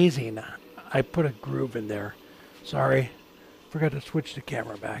 amazing. I put a groove in there. Sorry. Forgot to switch the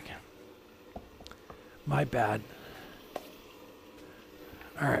camera back. My bad.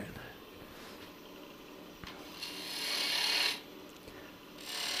 All right.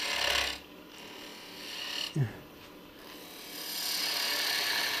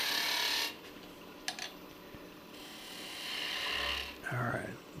 All right.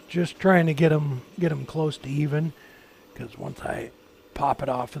 Just trying to get them close to even, because once I pop it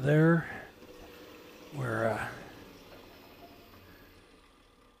off of there, we're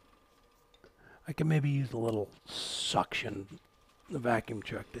I can maybe use a little suction, the vacuum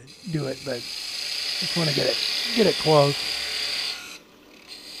truck to do it, but just want to get it close.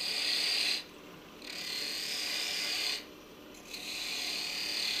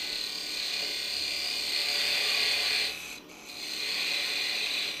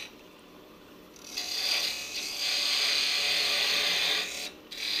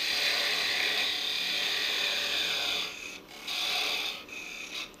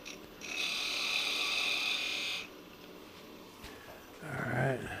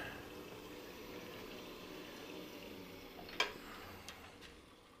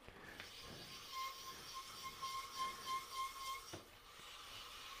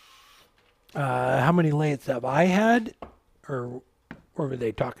 How many lathes have I had, or were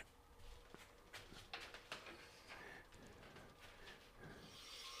they talking?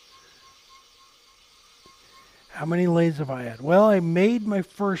 How many lathes have I had? Well, I made my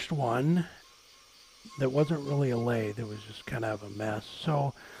first one that wasn't really a lathe. It was just kind of a mess.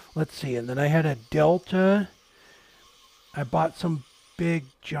 So let's see. And then I had a Delta. I bought some big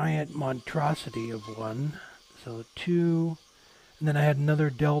giant monstrosity of one. So two. And then I had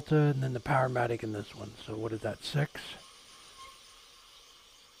another Delta and then the Powermatic in this one. So what is that, 6?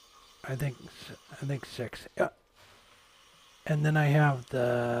 I think 6. And then I have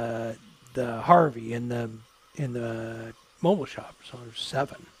the Harvey in the mobile shop. So there's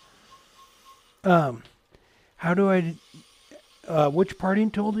 7. How do I which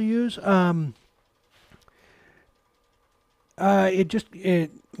parting tool to use?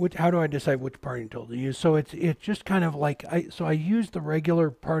 How do I decide which parting tool to use? So it's just kind of like I use the regular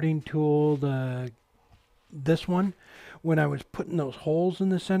parting tool, this one, when I was putting those holes in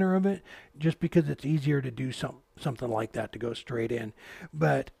the center of it, just because it's easier to do something like that, to go straight in.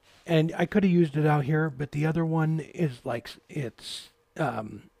 And I could have used it out here, but the other one is like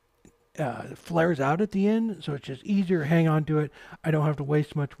flares out at the end, so it's just easier to hang on to it. I don't have to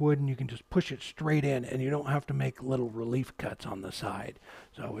waste much wood, and you can just push it straight in, and you don't have to make little relief cuts on the side.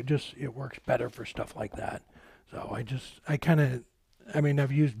 So it works better for stuff like that. So I've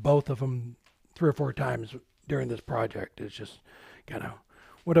used both of them 3 or 4 times during this project. It's just kind of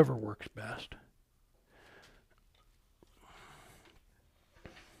whatever works best.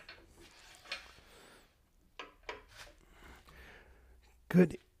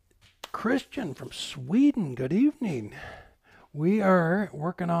 Good. Christian from Sweden, good evening. We are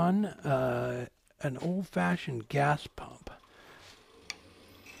working on an old-fashioned gas pump.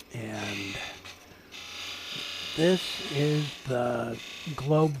 And this is the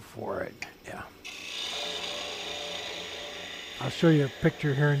globe for it. Yeah. I'll show you a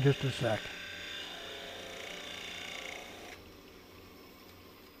picture here in just a sec.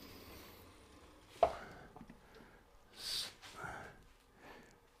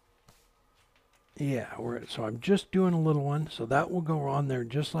 Yeah, so I'm just doing a little one, so that will go on there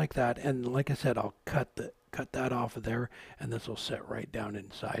just like that. And like I said, I'll cut that off of there, and this will sit right down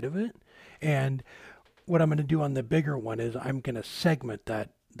inside of it. And what I'm going to do on the bigger one is I'm going to segment the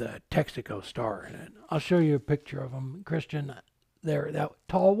Texaco star in it. I'll show you a picture of them, Christian. There, that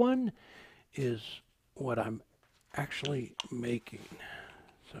tall one is what I'm actually making.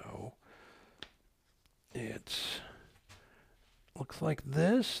 So it's looks like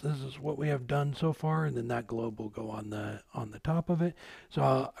this. This is what we have done so far, and then that globe will go on the top of it. So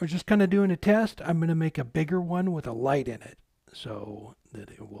I was just kind of doing a test. I'm going to make a bigger one with a light in it, so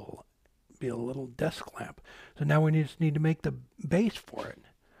that it will be a little desk lamp. So now we just need to make the base for it.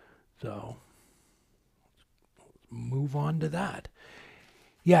 So let's move on to that.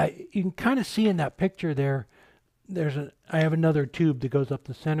 Yeah, you can kind of see in that picture there. I have another tube that goes up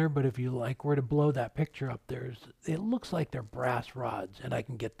the center, but if you were to blow that picture up, it looks like they're brass rods, and I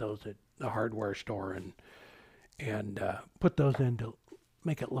can get those at the hardware store and put those in to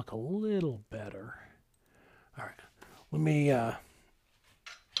make it look a little better. All right, let me. All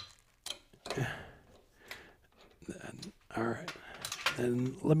right,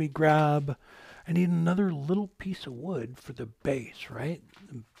 then let me grab. I need another little piece of wood for the base, right?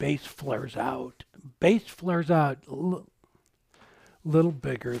 The base flares out. Base flares out a little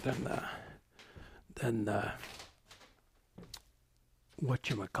bigger than the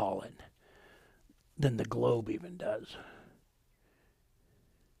whatchamacallit, than the globe even does.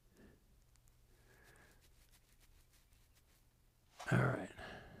 All right.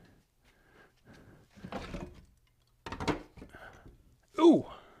 Ooh,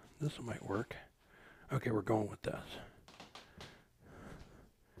 this might work. Okay, we're going with this.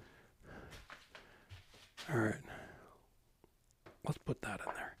 All right. Let's put that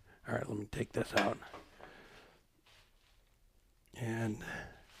in there. All right, let me take this out. And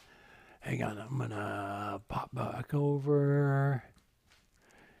Hang on, I'm gonna pop back over,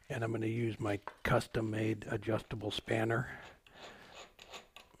 and I'm gonna use my custom-made adjustable spanner.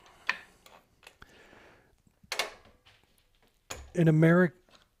 In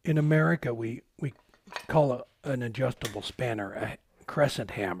America, we call an adjustable spanner a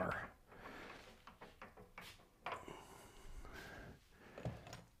crescent hammer.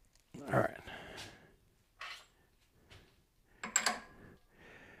 All right.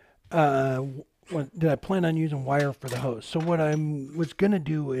 Did I plan on using wire for the hose? So what I was gonna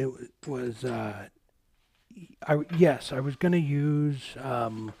do was, yes, I was gonna use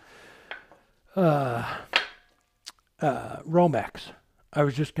Romex. I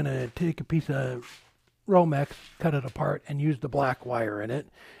was just gonna take a piece of Romex, cut it apart, and use the black wire in it,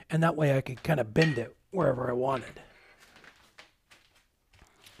 and that way I could kind of bend it wherever I wanted.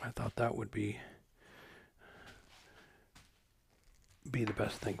 I thought that would be the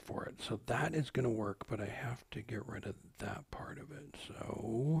best thing for it. So that is going to work, but I have to get rid of that part of it.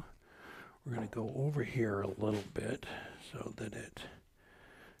 So we're going to go over here a little bit so that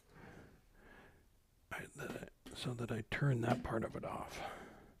I turn that part of it off.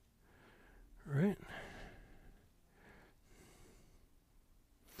 Right?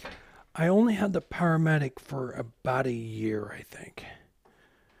 I only had the Powermatic for about a year, I think.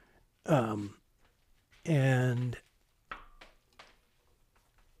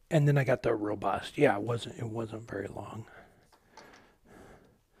 And then I got the Robust. Yeah, it wasn't very long.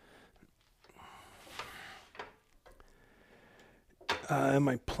 Am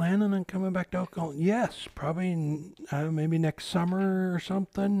I planning on coming back to Oklahoma? Yes, probably maybe next summer or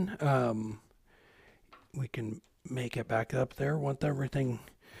something. We can make it back up there once everything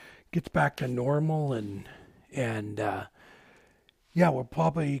gets back to normal, and yeah, we're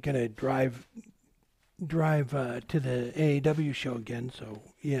probably gonna drive to the AAW show again. So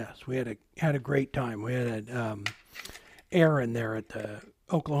yes, we had a great time. We had Aaron there at the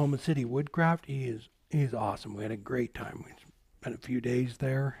Oklahoma City Woodcraft. He's awesome. We had a great time. We spent a few days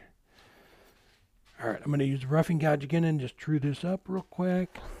there. All right, I'm gonna use the roughing gouge again and just true this up real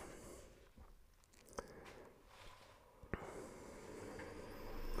quick.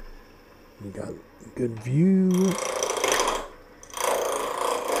 We got a good view.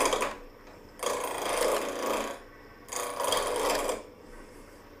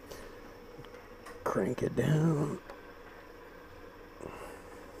 Crank it down.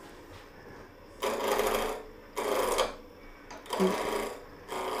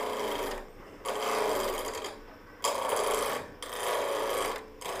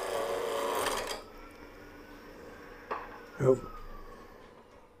 Oh.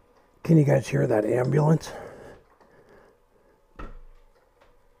 Can you guys hear that ambulance?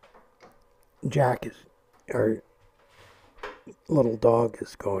 Jack our little dog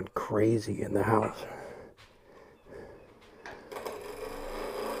is going crazy in the house.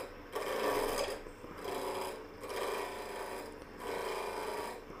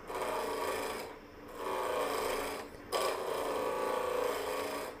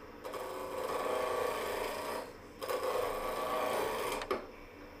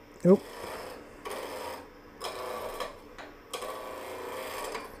 Nope.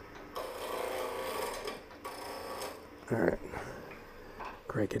 All right.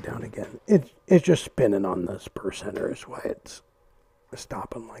 Crank it down again. It's just spinning on the spur center is why it's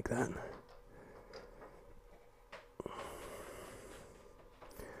stopping like that.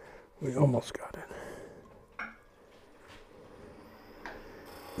 We almost got it.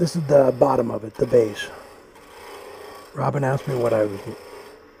 This is the bottom of it, the base. Robin asked me what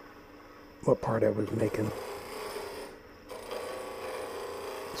part I was making.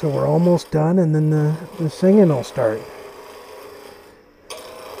 So we're almost done, and then the singing will start.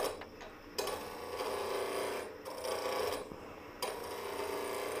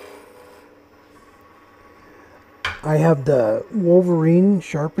 I have the Wolverine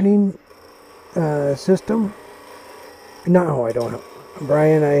sharpening system. No, I don't.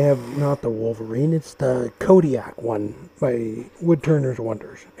 Brian, I have not the Wolverine. It's the Kodiak one by Woodturner's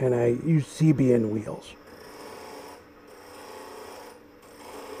Wonders, and I use CBN wheels.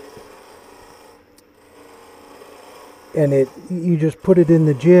 And you just put it in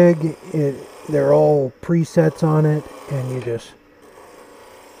the jig. They're all presets on it, and you just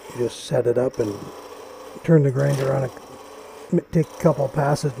set it up and turn the grinder on. Take a couple of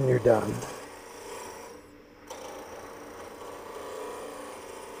passes, and you're done.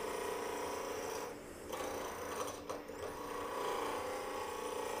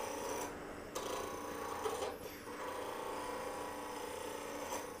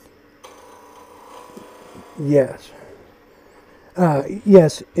 Yes.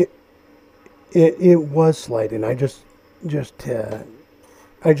 Yes. It was sliding. I just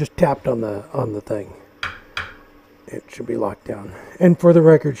tapped on the thing. It should be locked down. And for the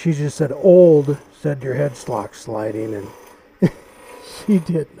record, she just said said your headstock's sliding, and she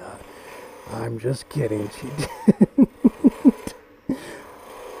did not. I'm just kidding. She did.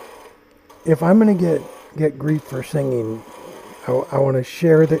 If I'm gonna get grief for singing, I want to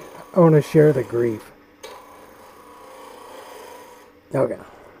share the grief. Okay.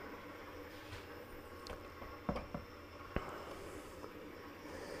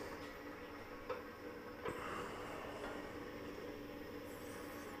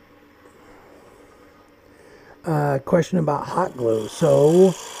 Question about hot glue.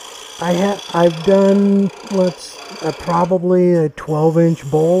 So I've done probably a 12-inch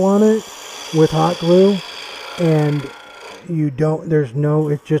bowl on it with hot glue, and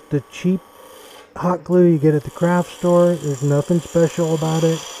it's just the cheap hot glue you get at the craft store. There's nothing special about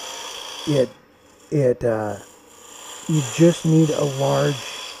it. You just need a large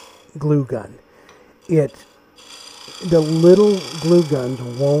glue gun. The little glue guns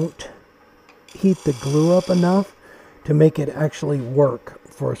won't heat the glue up enough to make it actually work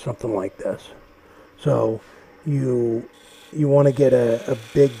for something like this. So you want to get a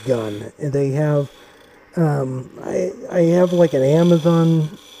big gun, and they have I have like an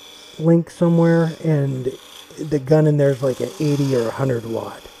Amazon link somewhere, and the gun in there is like an 80 or 100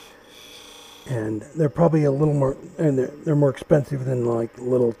 watt, and they're probably a little more, and they're more expensive than like the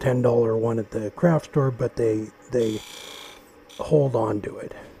little $10 one at the craft store, but they hold on to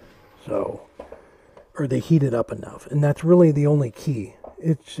it, so, or they heat it up enough, and that's really the only key.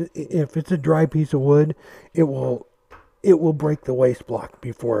 If it's a dry piece of wood, it will break the waste block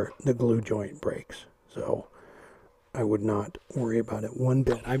before the glue joint breaks. So I would not worry about it one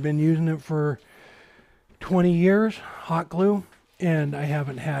bit. I've been using it for 20 years, hot glue, and I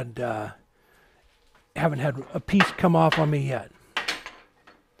haven't had a piece come off on me yet.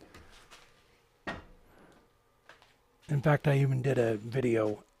 In fact, I even did a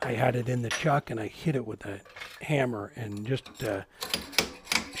video. I had it in the chuck and I hit it with a hammer, and just to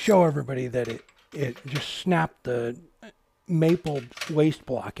show everybody that it just snapped the maple waste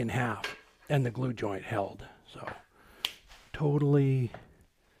block in half, and the glue joint held. So totally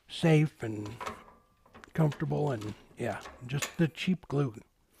safe and comfortable, and yeah, just the cheap glue.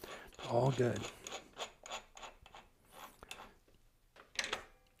 All good.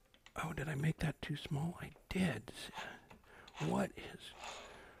 Oh, did I make that too small? I did. What is...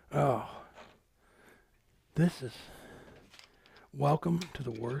 Oh. This is... Welcome to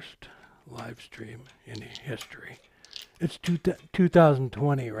the worst live stream in history. It's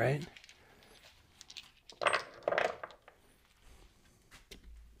 2020, right?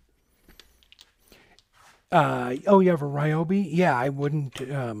 Oh, you have a Ryobi? Yeah, I wouldn't.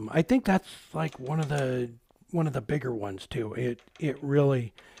 I think that's like one of the bigger ones too. It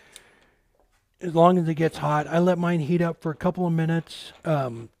really, as long as it gets hot, I let mine heat up for a couple of minutes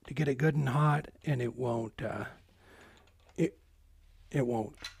to get it good and hot, and it won't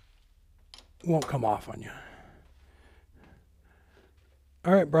come off on you.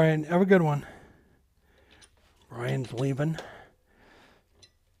 All right, Brian, have a good one. Brian's leaving.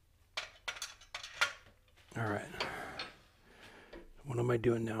 All right. What am I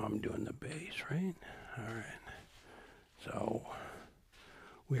doing now? I'm doing the base, right? All right. So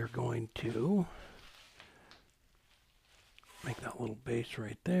we are going to make that little base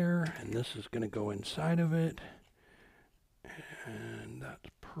right there, and this is going to go inside of it, and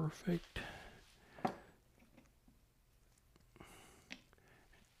that's perfect.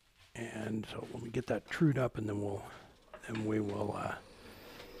 And so let me get that trued up, and then we will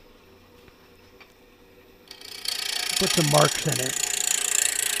put some marks in it.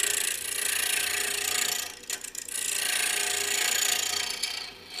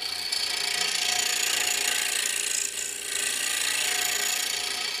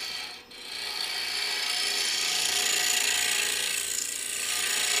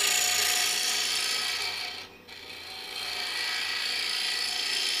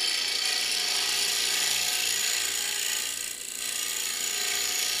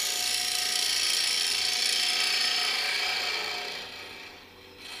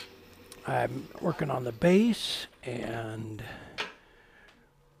 I'm working on the base, and I'm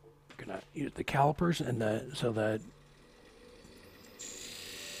gonna use the calipers, and so the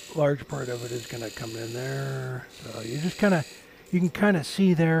large part of it is gonna come in there. So you can kind of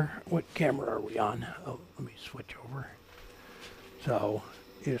see there. What camera are we on? Oh, let me switch over. So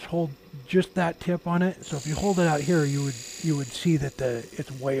you just hold just that tip on it. So if you hold it out here, you would see that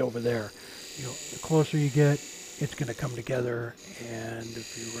it's way over there. The closer you get, it's going to come together. And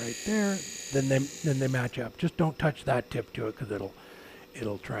if you're right there, then they match up. Just don't touch that tip to it because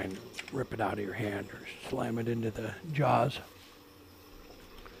it'll try and rip it out of your hand or slam it into the jaws.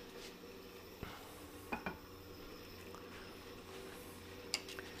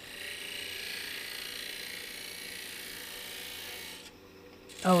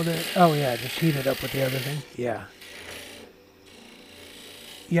 Oh yeah, just heat it up with the other thing. Yeah.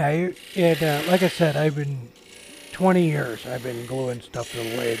 Yeah, like I said, 20 years I've been gluing stuff to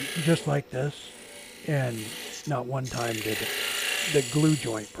the lathe just like this, and not one time did the glue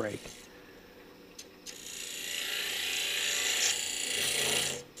joint break.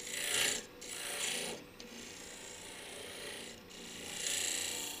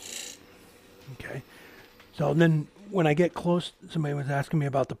 Okay. So then when I get close, somebody was asking me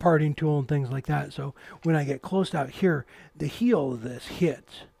about the parting tool and things like that. So when I get close out here, the heel of this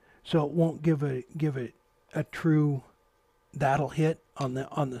hits, so it won't give it a true, that'll hit on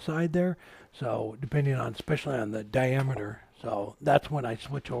the side there. So depending on, especially on the diameter, so that's when I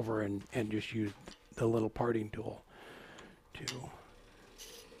switch over and just use the little parting tool to.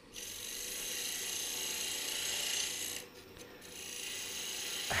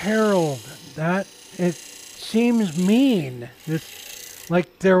 Harold, that it seems mean. It's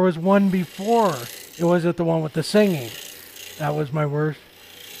like there was one before. It wasn't the one with the singing. That was my worst.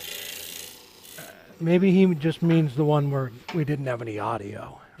 Maybe he just means the one where we didn't have any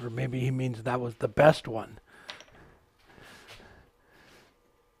audio. Or maybe he means that was the best one.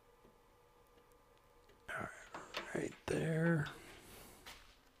 All right there.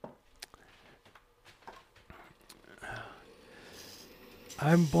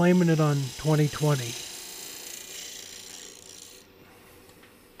 I'm blaming it on 2020.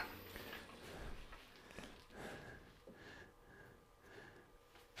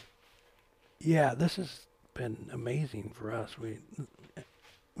 Yeah, this has been amazing for us.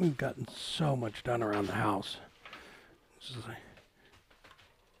 We've gotten so much done around the house.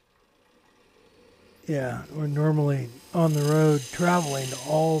 Yeah, we're normally on the road traveling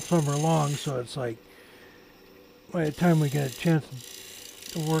all summer long, so it's like by the time we get a chance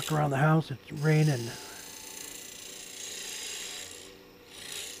to work around the house, it's raining.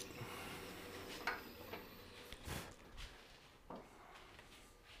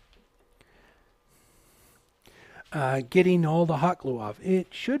 Getting all the hot glue off. It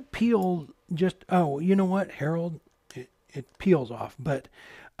should peel just, oh, you know what, Harold? It peels off, but,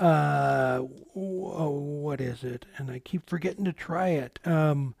 what is it? And I keep forgetting to try it.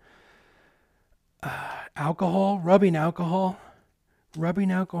 Alcohol, rubbing alcohol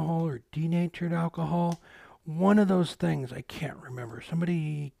or denatured alcohol. One of those things, I can't remember.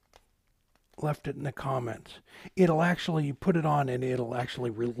 Somebody left it in the comments. It'll actually, you put it on and it'll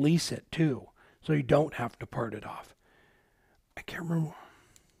actually release it too. So you don't have to part it off. I can't remember.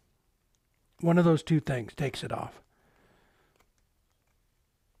 One of those two things takes it off.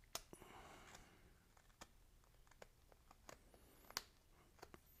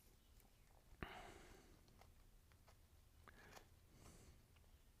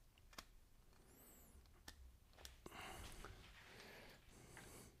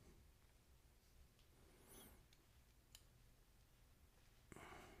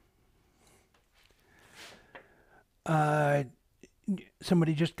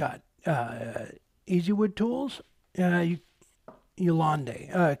 Somebody just got Easy Wood Tools. Yolande.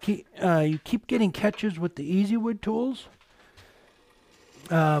 You keep getting catches with the Easy Wood Tools.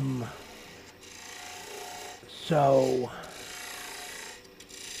 So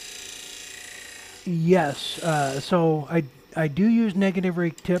yes. So I do use negative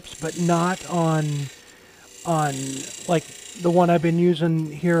rake tips, but not on like the one I've been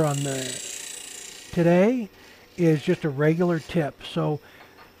using here on the today is just a regular tip. So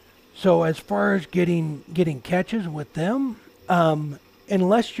as far as getting catches with them,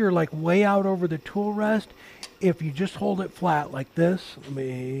 unless you're like way out over the tool rest, if you just hold it flat like this, let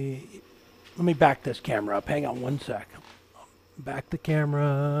me back this camera up. Hang on one sec. Back the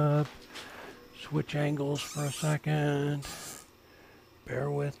camera up. Switch angles for a second. Bear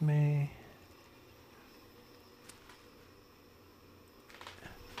with me.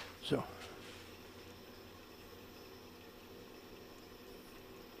 So.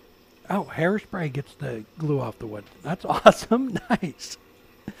 Oh, hairspray gets the glue off the wood. That's awesome. Nice.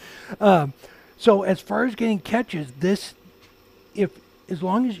 So as far as getting catches, as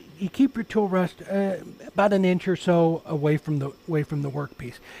long as you keep your tool rest about an inch or so away from the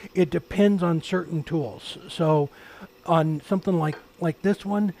workpiece. It depends on certain tools. So on something like this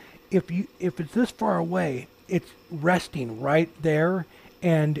one, if it's this far away, it's resting right there,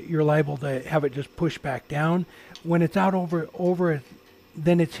 and you're liable to have it just push back down. When it's out over it,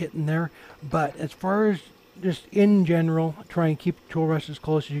 then it's hitting there. But as far as just in general, try and keep the tool rest as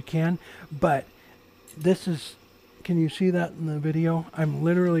close as you can. But this is, can you see that in the video? I'm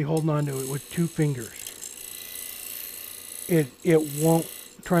literally holding on to it with 2 fingers. It won't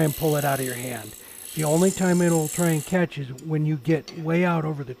try and pull it out of your hand. The only time it'll try and catch is when you get way out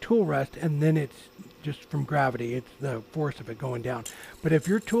over the tool rest, and then it's just from gravity. It's the force of it going down. But if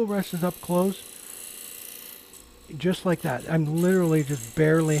your tool rest is up close, just like that, I'm literally just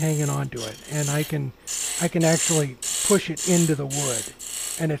barely hanging on to it, and I can actually push it into the wood,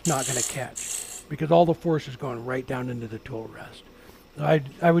 and it's not going to catch because all the force is going right down into the tool rest. So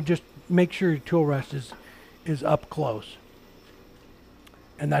I would just make sure your tool rest is up close,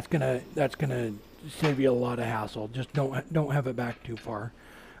 and that's gonna save you a lot of hassle. Just don't have it back too far,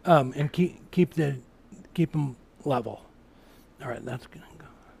 and keep them level. All right, that's gonna go.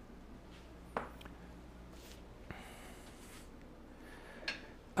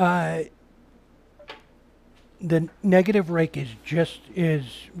 The negative rake is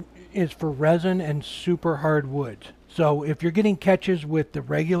for resin and super hard woods. So if you're getting catches with the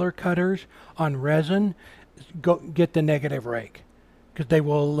regular cutters on resin, go get the negative rake, because they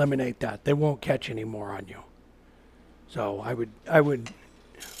will eliminate that. They won't catch any more on you. So I would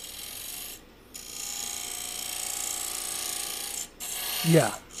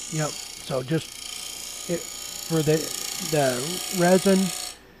yeah, yep. So just for the resin,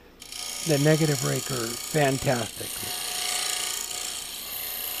 the negative rake are fantastic.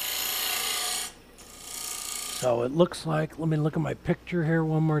 So it looks like, let me look at my picture here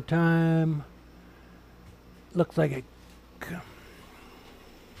one more time. Looks like it.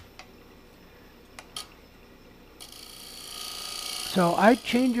 So I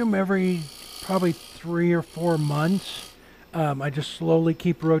change them every probably 3 or 4 months. I just slowly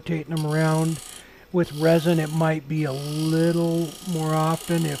keep rotating them around. With resin, it might be a little more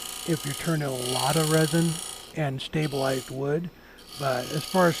often if you're turning a lot of resin and stabilized wood. But as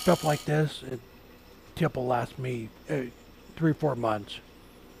far as stuff like this, tip will last me 3 or 4 months.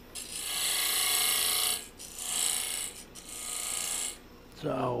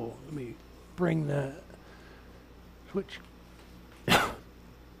 So let me bring the switch.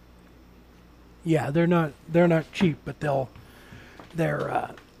 Yeah, they're not cheap, but they're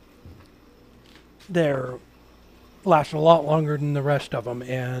last a lot longer than the rest of them,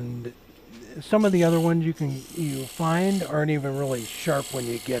 and some of the other ones you find aren't even really sharp when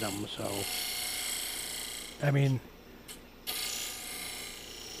you get them. So I mean,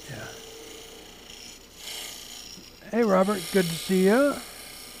 yeah. Hey Robert, good to see you.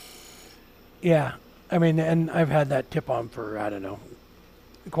 Yeah, I mean, and I've had that tip on for, I don't know,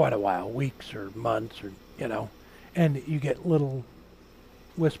 quite a while, weeks or months, or and you get little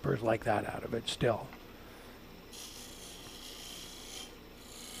whispers like that out of it still.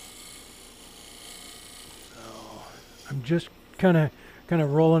 So I'm just kind of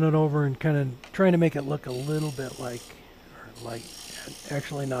rolling it over and kind of trying to make it look a little bit like,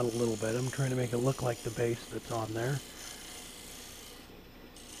 actually not a little bit, I'm trying to make it look like the base that's on there.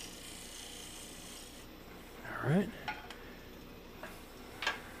 All right.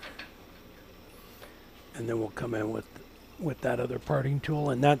 And then we'll come in with that other parting tool,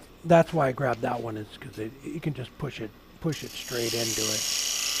 and that's why I grabbed that one, is because you can just push it straight into it.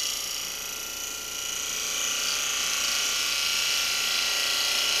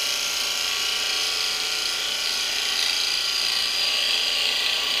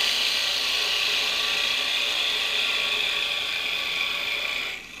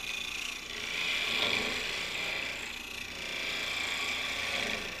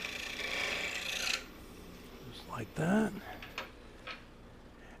 Like that.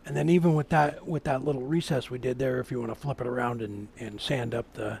 And then even with that little recess we did there, if you want to flip it around and sand up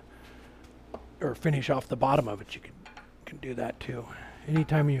or finish off the bottom of it, you can do that too.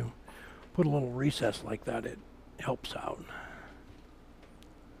 Anytime you put a little recess like that, it helps out.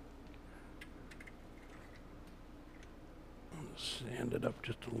 Sand it up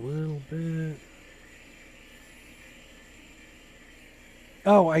just a little bit.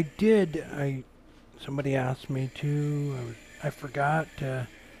 Oh, I did. Somebody asked me to. I forgot to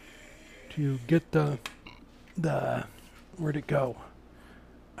get the where'd it go?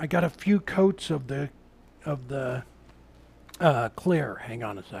 I got a few coats of the clear. Hang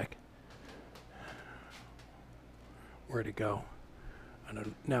on a sec. Where'd it go?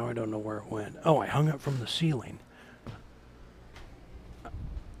 Now I don't know where it went. Oh, I hung it from the ceiling.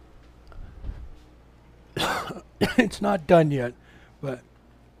 It's not done yet, but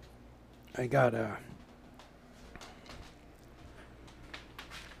I got a.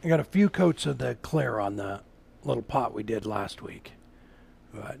 I got a few coats of the clear on the little pot we did last week,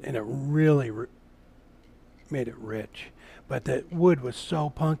 and it really made it rich. But the wood was so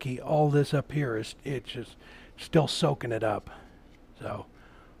punky. All this up here is it's just still soaking it up. So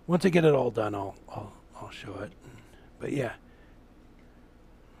once I get it all done, I'll show it. But yeah.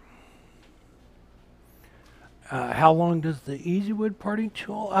 How long does the Easy Wood parting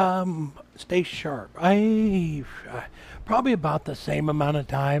tool stay sharp? I probably about the same amount of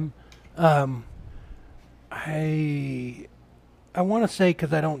time. Um, I I want to say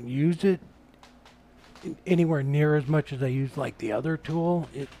because I don't use it anywhere near as much as I use like the other tool.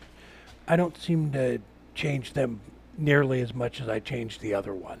 I don't seem to change them nearly as much as I change the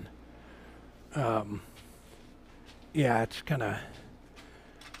other one. Um, yeah, it's kind of.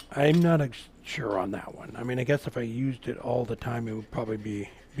 I'm not sure on that one. I mean, I guess if I used it all the time, it would probably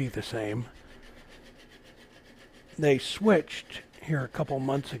be the same. They switched here a couple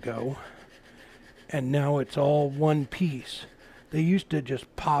months ago, and now it's all one piece. They used to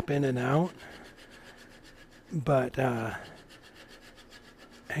just pop in and out, but hang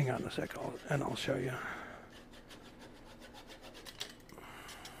on a sec, I'll show you.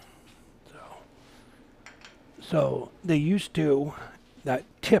 So they used to, that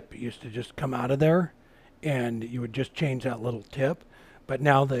tip used to just come out of there, and you would just change that little tip. But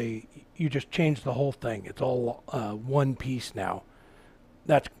now you just change the whole thing. It's all one piece now.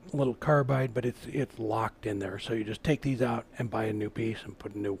 That's a little carbide, but it's locked in there. So you just take these out and buy a new piece and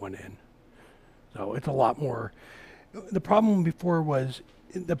put a new one in. So it's a lot more. The problem before was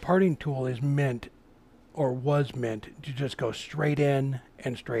the parting tool is meant, or was meant, to just go straight in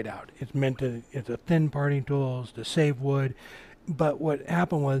and straight out. It's a thin parting tool, it's to save wood. But what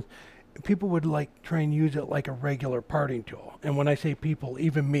happened was people would like try and use it like a regular parting tool. And when I say people,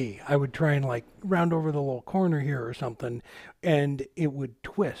 even me, I would try and like round over the little corner here or something, and it would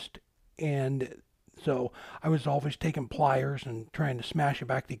twist. And so I was always taking pliers and trying to smash it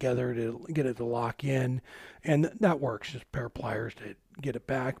back together to get it to lock in. And that works, just a pair of pliers to get it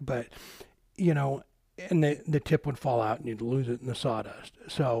back. But, you know, and the tip would fall out and you'd lose it in the sawdust.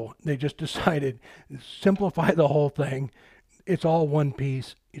 So they just decided to simplify the whole thing. It's all one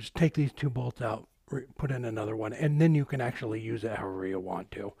piece. You just take these two bolts out, put in another one, and then you can actually use it however you want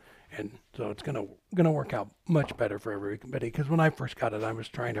to. And so it's gonna work out much better for everybody. Because when I first got it, I was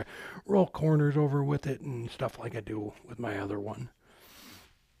trying to roll corners over with it and stuff like I do with my other one.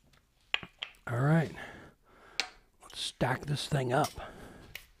 All right, let's stack this thing up.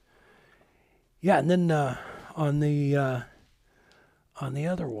 Yeah, and then on the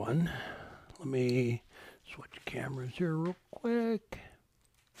other one, let me switch cameras here real quick.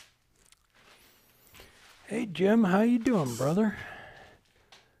 Hey Jim, how you doing, brother?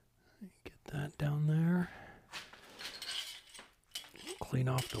 Get that down there. Clean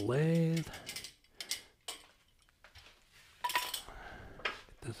off the lathe.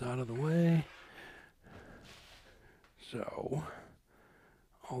 Get this out of the way. So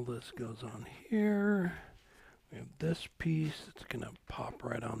all this goes on here. We have this piece that's going to pop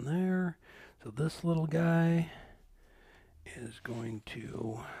right on there. So this little guy is going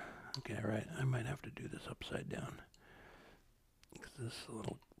to, okay, right, I might have to do this upside down. Because this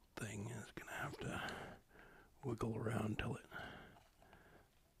little thing is going to have to wiggle around till it,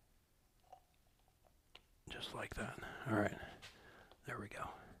 just like that. All right, there we go.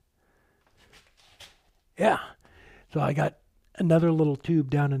 Yeah, so I got another little tube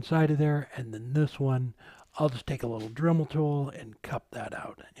down inside of there, and then this one, I'll just take a little Dremel tool and cup that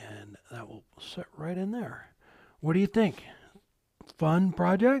out, and that will sit right in there. What do you think? Fun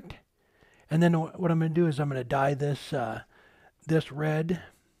project? And then what I'm going to do is I'm going to dye this this red,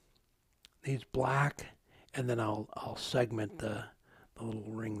 these black, and then I'll segment the little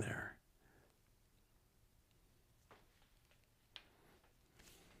ring there.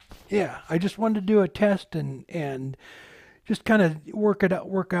 Yeah, I just wanted to do a test and just kind of work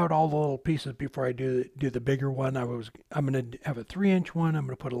out all the little pieces before I do the bigger one. I'm gonna have a 3-inch one. I'm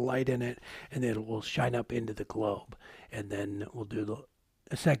gonna put a light in it, and then it will shine up into the globe. And then we'll do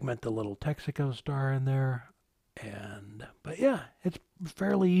segment the little Texaco star in there. But yeah, it's a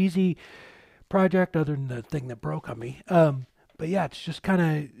fairly easy project, other than the thing that broke on me. But yeah, it's just kind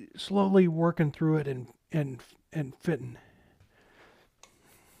of slowly working through it and fitting.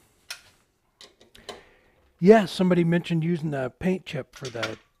 Yes, somebody mentioned using the paint chip for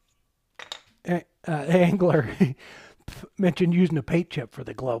the angler. Mentioned using a paint chip for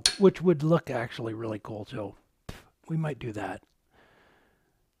the globe, which would look actually really cool. So we might do that.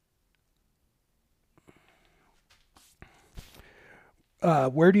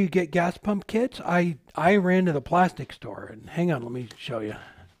 Where do you get gas pump kits? I ran to the plastic store, and hang on, let me show you.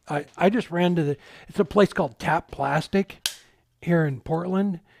 I just ran to it's a place called Tap Plastic here in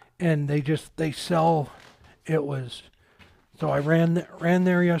Portland, and they sell, it was, so I ran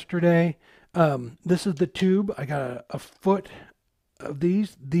there yesterday. This is the tube. I got a foot of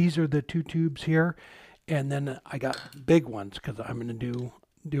these. These are the two tubes here, and then I got big ones because I'm gonna do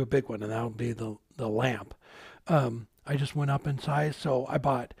a big one, and that'll be the lamp. I just went up in size, so I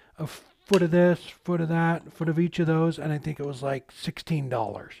bought a foot of this, foot of that, foot of each of those, and I think it was like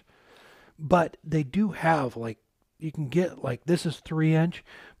 $16. But they do have like, you can get like, this is 3 inch,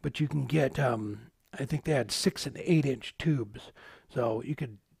 but you can get I think they had 6 and 8 inch tubes, so you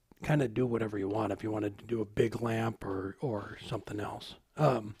could kind of do whatever you want if you wanted to do a big lamp or something else.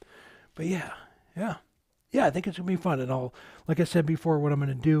 But yeah, I think it's gonna be fun. And like I said before, what I'm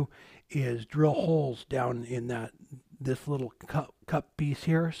gonna do is drill holes down in this little cup piece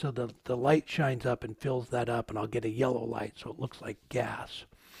here, so the light shines up and fills that up, and I'll get a yellow light so it looks like gas.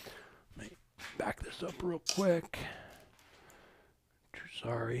 Let me back this up real quick.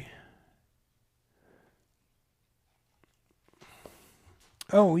 Sorry.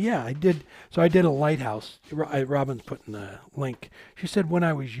 Oh yeah, I did. So I did a lighthouse. Robin's putting the link. She said when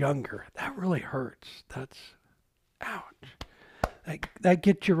I was younger. That really hurts. That's ouch. That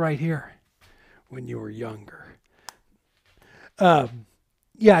gets you right here. When you were younger.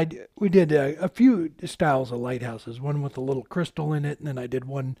 Yeah, we did a few styles of lighthouses. One with a little crystal in it, and then I did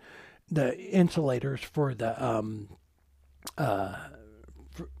the insulators for the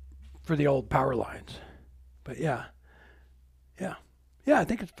for the old power lines. But yeah. Yeah, I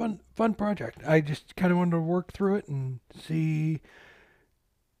think it's fun project. I just kind of wanted to work through it and see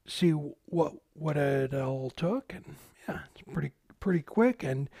what it all took, and yeah, it's pretty quick.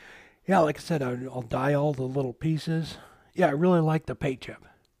 And yeah, like I said, I'll dye all the little pieces. Yeah, I really like the paint chip.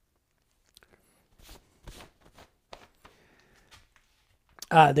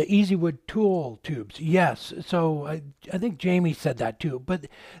 The Easywood tool tubes, yes. So I think Jamie said that too, but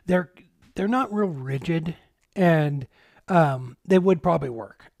they're not real rigid, and they would probably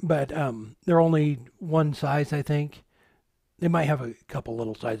work, but they're only one size, I think. They might have a couple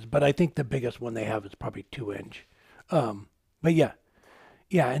little sizes, but I think the biggest one they have is probably 2 inch. But yeah,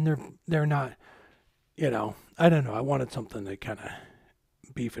 and they're not, I don't know. I wanted something to kind of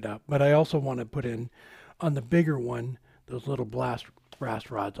beef it up, but I also want to put in on the bigger one those little brass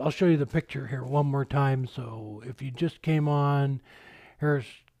rods. I'll show you the picture here one more time. So if you just came on, here's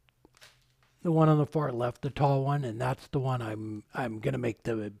the one on the far left, the tall one, and that's the one I'm gonna make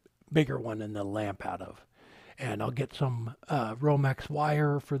the bigger one and the lamp out of. And I'll get some Romex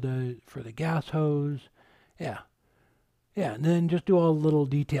wire for the gas hose. Yeah, and then just do all the little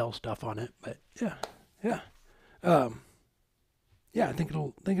detail stuff on it. But yeah, yeah. I think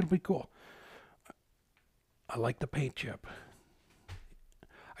it'll be cool. I like the paint chip.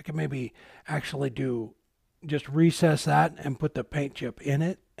 I could maybe actually just recess that and put the paint chip in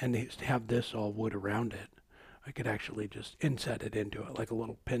it and have this all wood around it. I could actually just inset it into it like a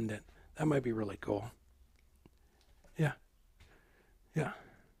little pendant. That might be really cool. Yeah. Yeah.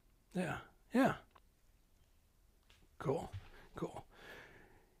 Cool.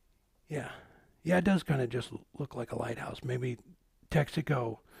 Yeah. Yeah, it does kind of just look like a lighthouse. Maybe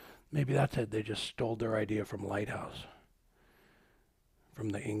Texaco, maybe that's it. They just stole their idea from lighthouse, from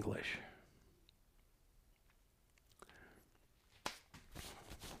the English.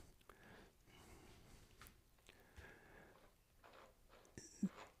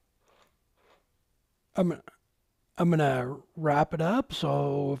 I'm gonna wrap it up.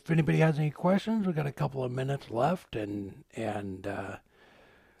 So if anybody has any questions, we got a couple of minutes left, and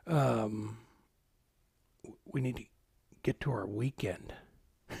um, we need to get to our weekend.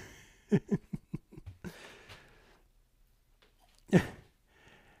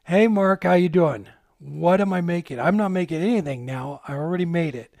 Hey Mark, how you doing? What am I making? I'm not making anything now. I already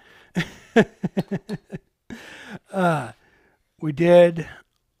made it. We did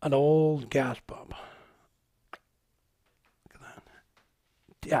an old gas pump.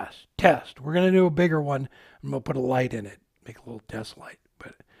 Yes, test. We're going to do a bigger one. I'm going to put a light in it, make a little test light.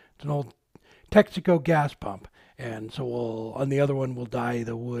 But it's an old Texaco gas pump. And so on the other one, we'll dye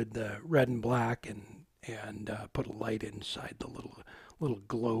the wood the red and black and put a light inside the little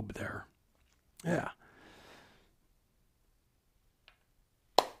globe there. Yeah.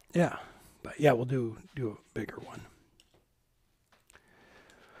 But yeah, we'll do a bigger one.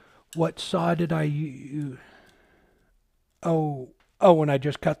 What saw did I use? Oh, when I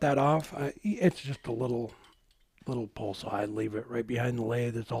just cut that off, it's just a little pole saw. I leave it right behind the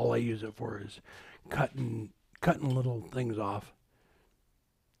lathe. That's all I use it for, is cutting little things off.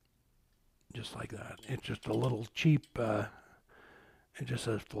 Just like that. It's just a little cheap It just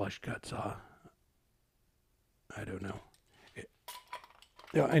says flush cut saw. I don't know.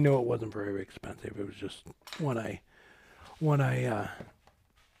 I know it wasn't very expensive. It was just one I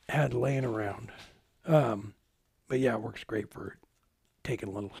had laying around. But yeah, it works great for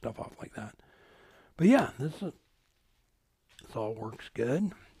taking little stuff off like that. But yeah, this all works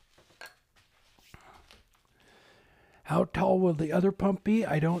good. How tall will the other pump be?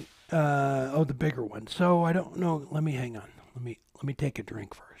 I don't. Oh, the bigger one. So I don't know. Let me hang on. Let me take a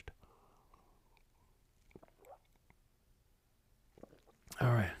drink first.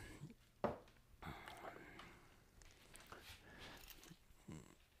 All right.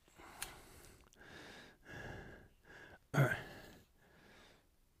 All right.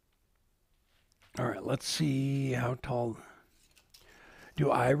 All right. Let's see how tall.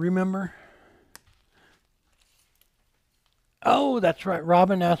 Do I remember? Oh, that's right.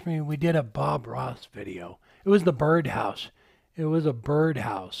 Robin asked me. We did a Bob Ross video. It was the birdhouse. It was a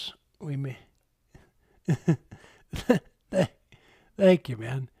birdhouse. We made. Thank you,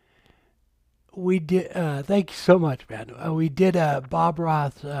 man. We did. Thank you so much, man. We did a Bob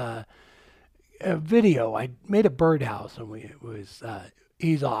Ross a video. I made a birdhouse, and it was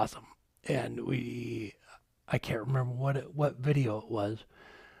he's awesome. And I can't remember what video it was.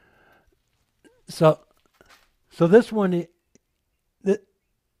 So this one,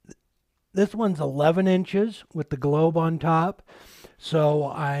 this one's 11 inches with the globe on top.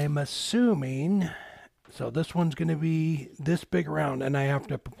 So I'm assuming. So this one's going to be this big around, and I have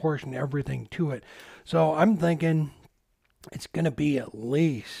to proportion everything to it. So I'm thinking it's going to be at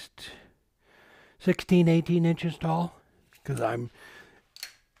least 16, 18 inches tall, because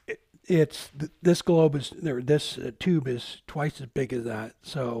this globe is there. This tube is twice as big as that.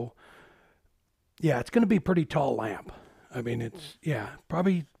 So yeah, it's going to be a pretty tall lamp. I mean, it's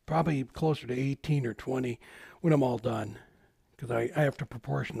probably closer to 18 or 20 when I'm all done, because I have to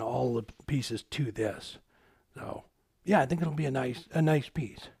proportion all the pieces to this. So yeah, I think it'll be a nice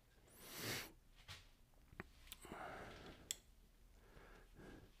piece.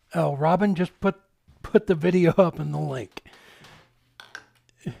 Oh, Robin, just put the video up in the link.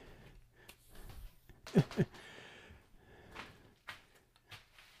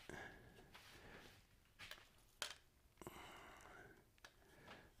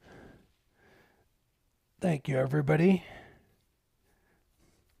 Thank you, everybody.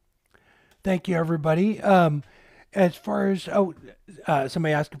 Thank you, everybody. As far as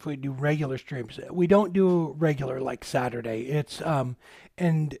somebody asked if we do regular streams. We don't do regular like Saturday. It's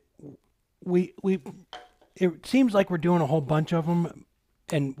and we it seems like we're doing a whole bunch of them,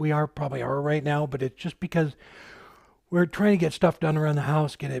 and we probably are right now. But it's just because we're trying to get stuff done around the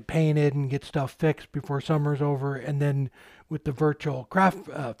house, get it painted, and get stuff fixed before summer's over. And then with the virtual craft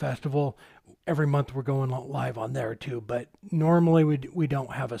festival, every month we're going live on there too. But normally we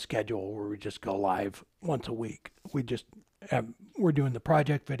don't have a schedule where we just go live once a week. We're doing the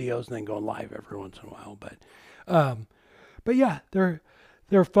project videos and then going live every once in a while. But yeah, they're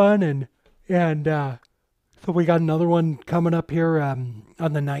fun, and so we got another one coming up here on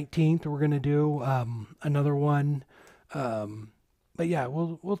the 19th. We're gonna do another one. But yeah,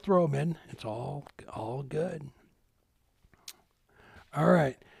 we'll throw them in. It's all good. All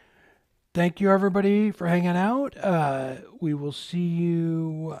right. Thank you, everybody, for hanging out. We will see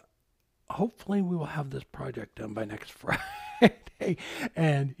you. Hopefully, we will have this project done by next Friday,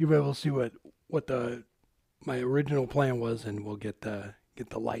 and you'll be able to see what my original plan was, and we'll get the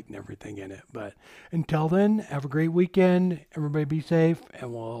light and everything in it. But until then, have a great weekend. Everybody be safe,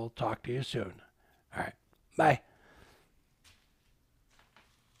 and we'll talk to you soon. All right. Bye.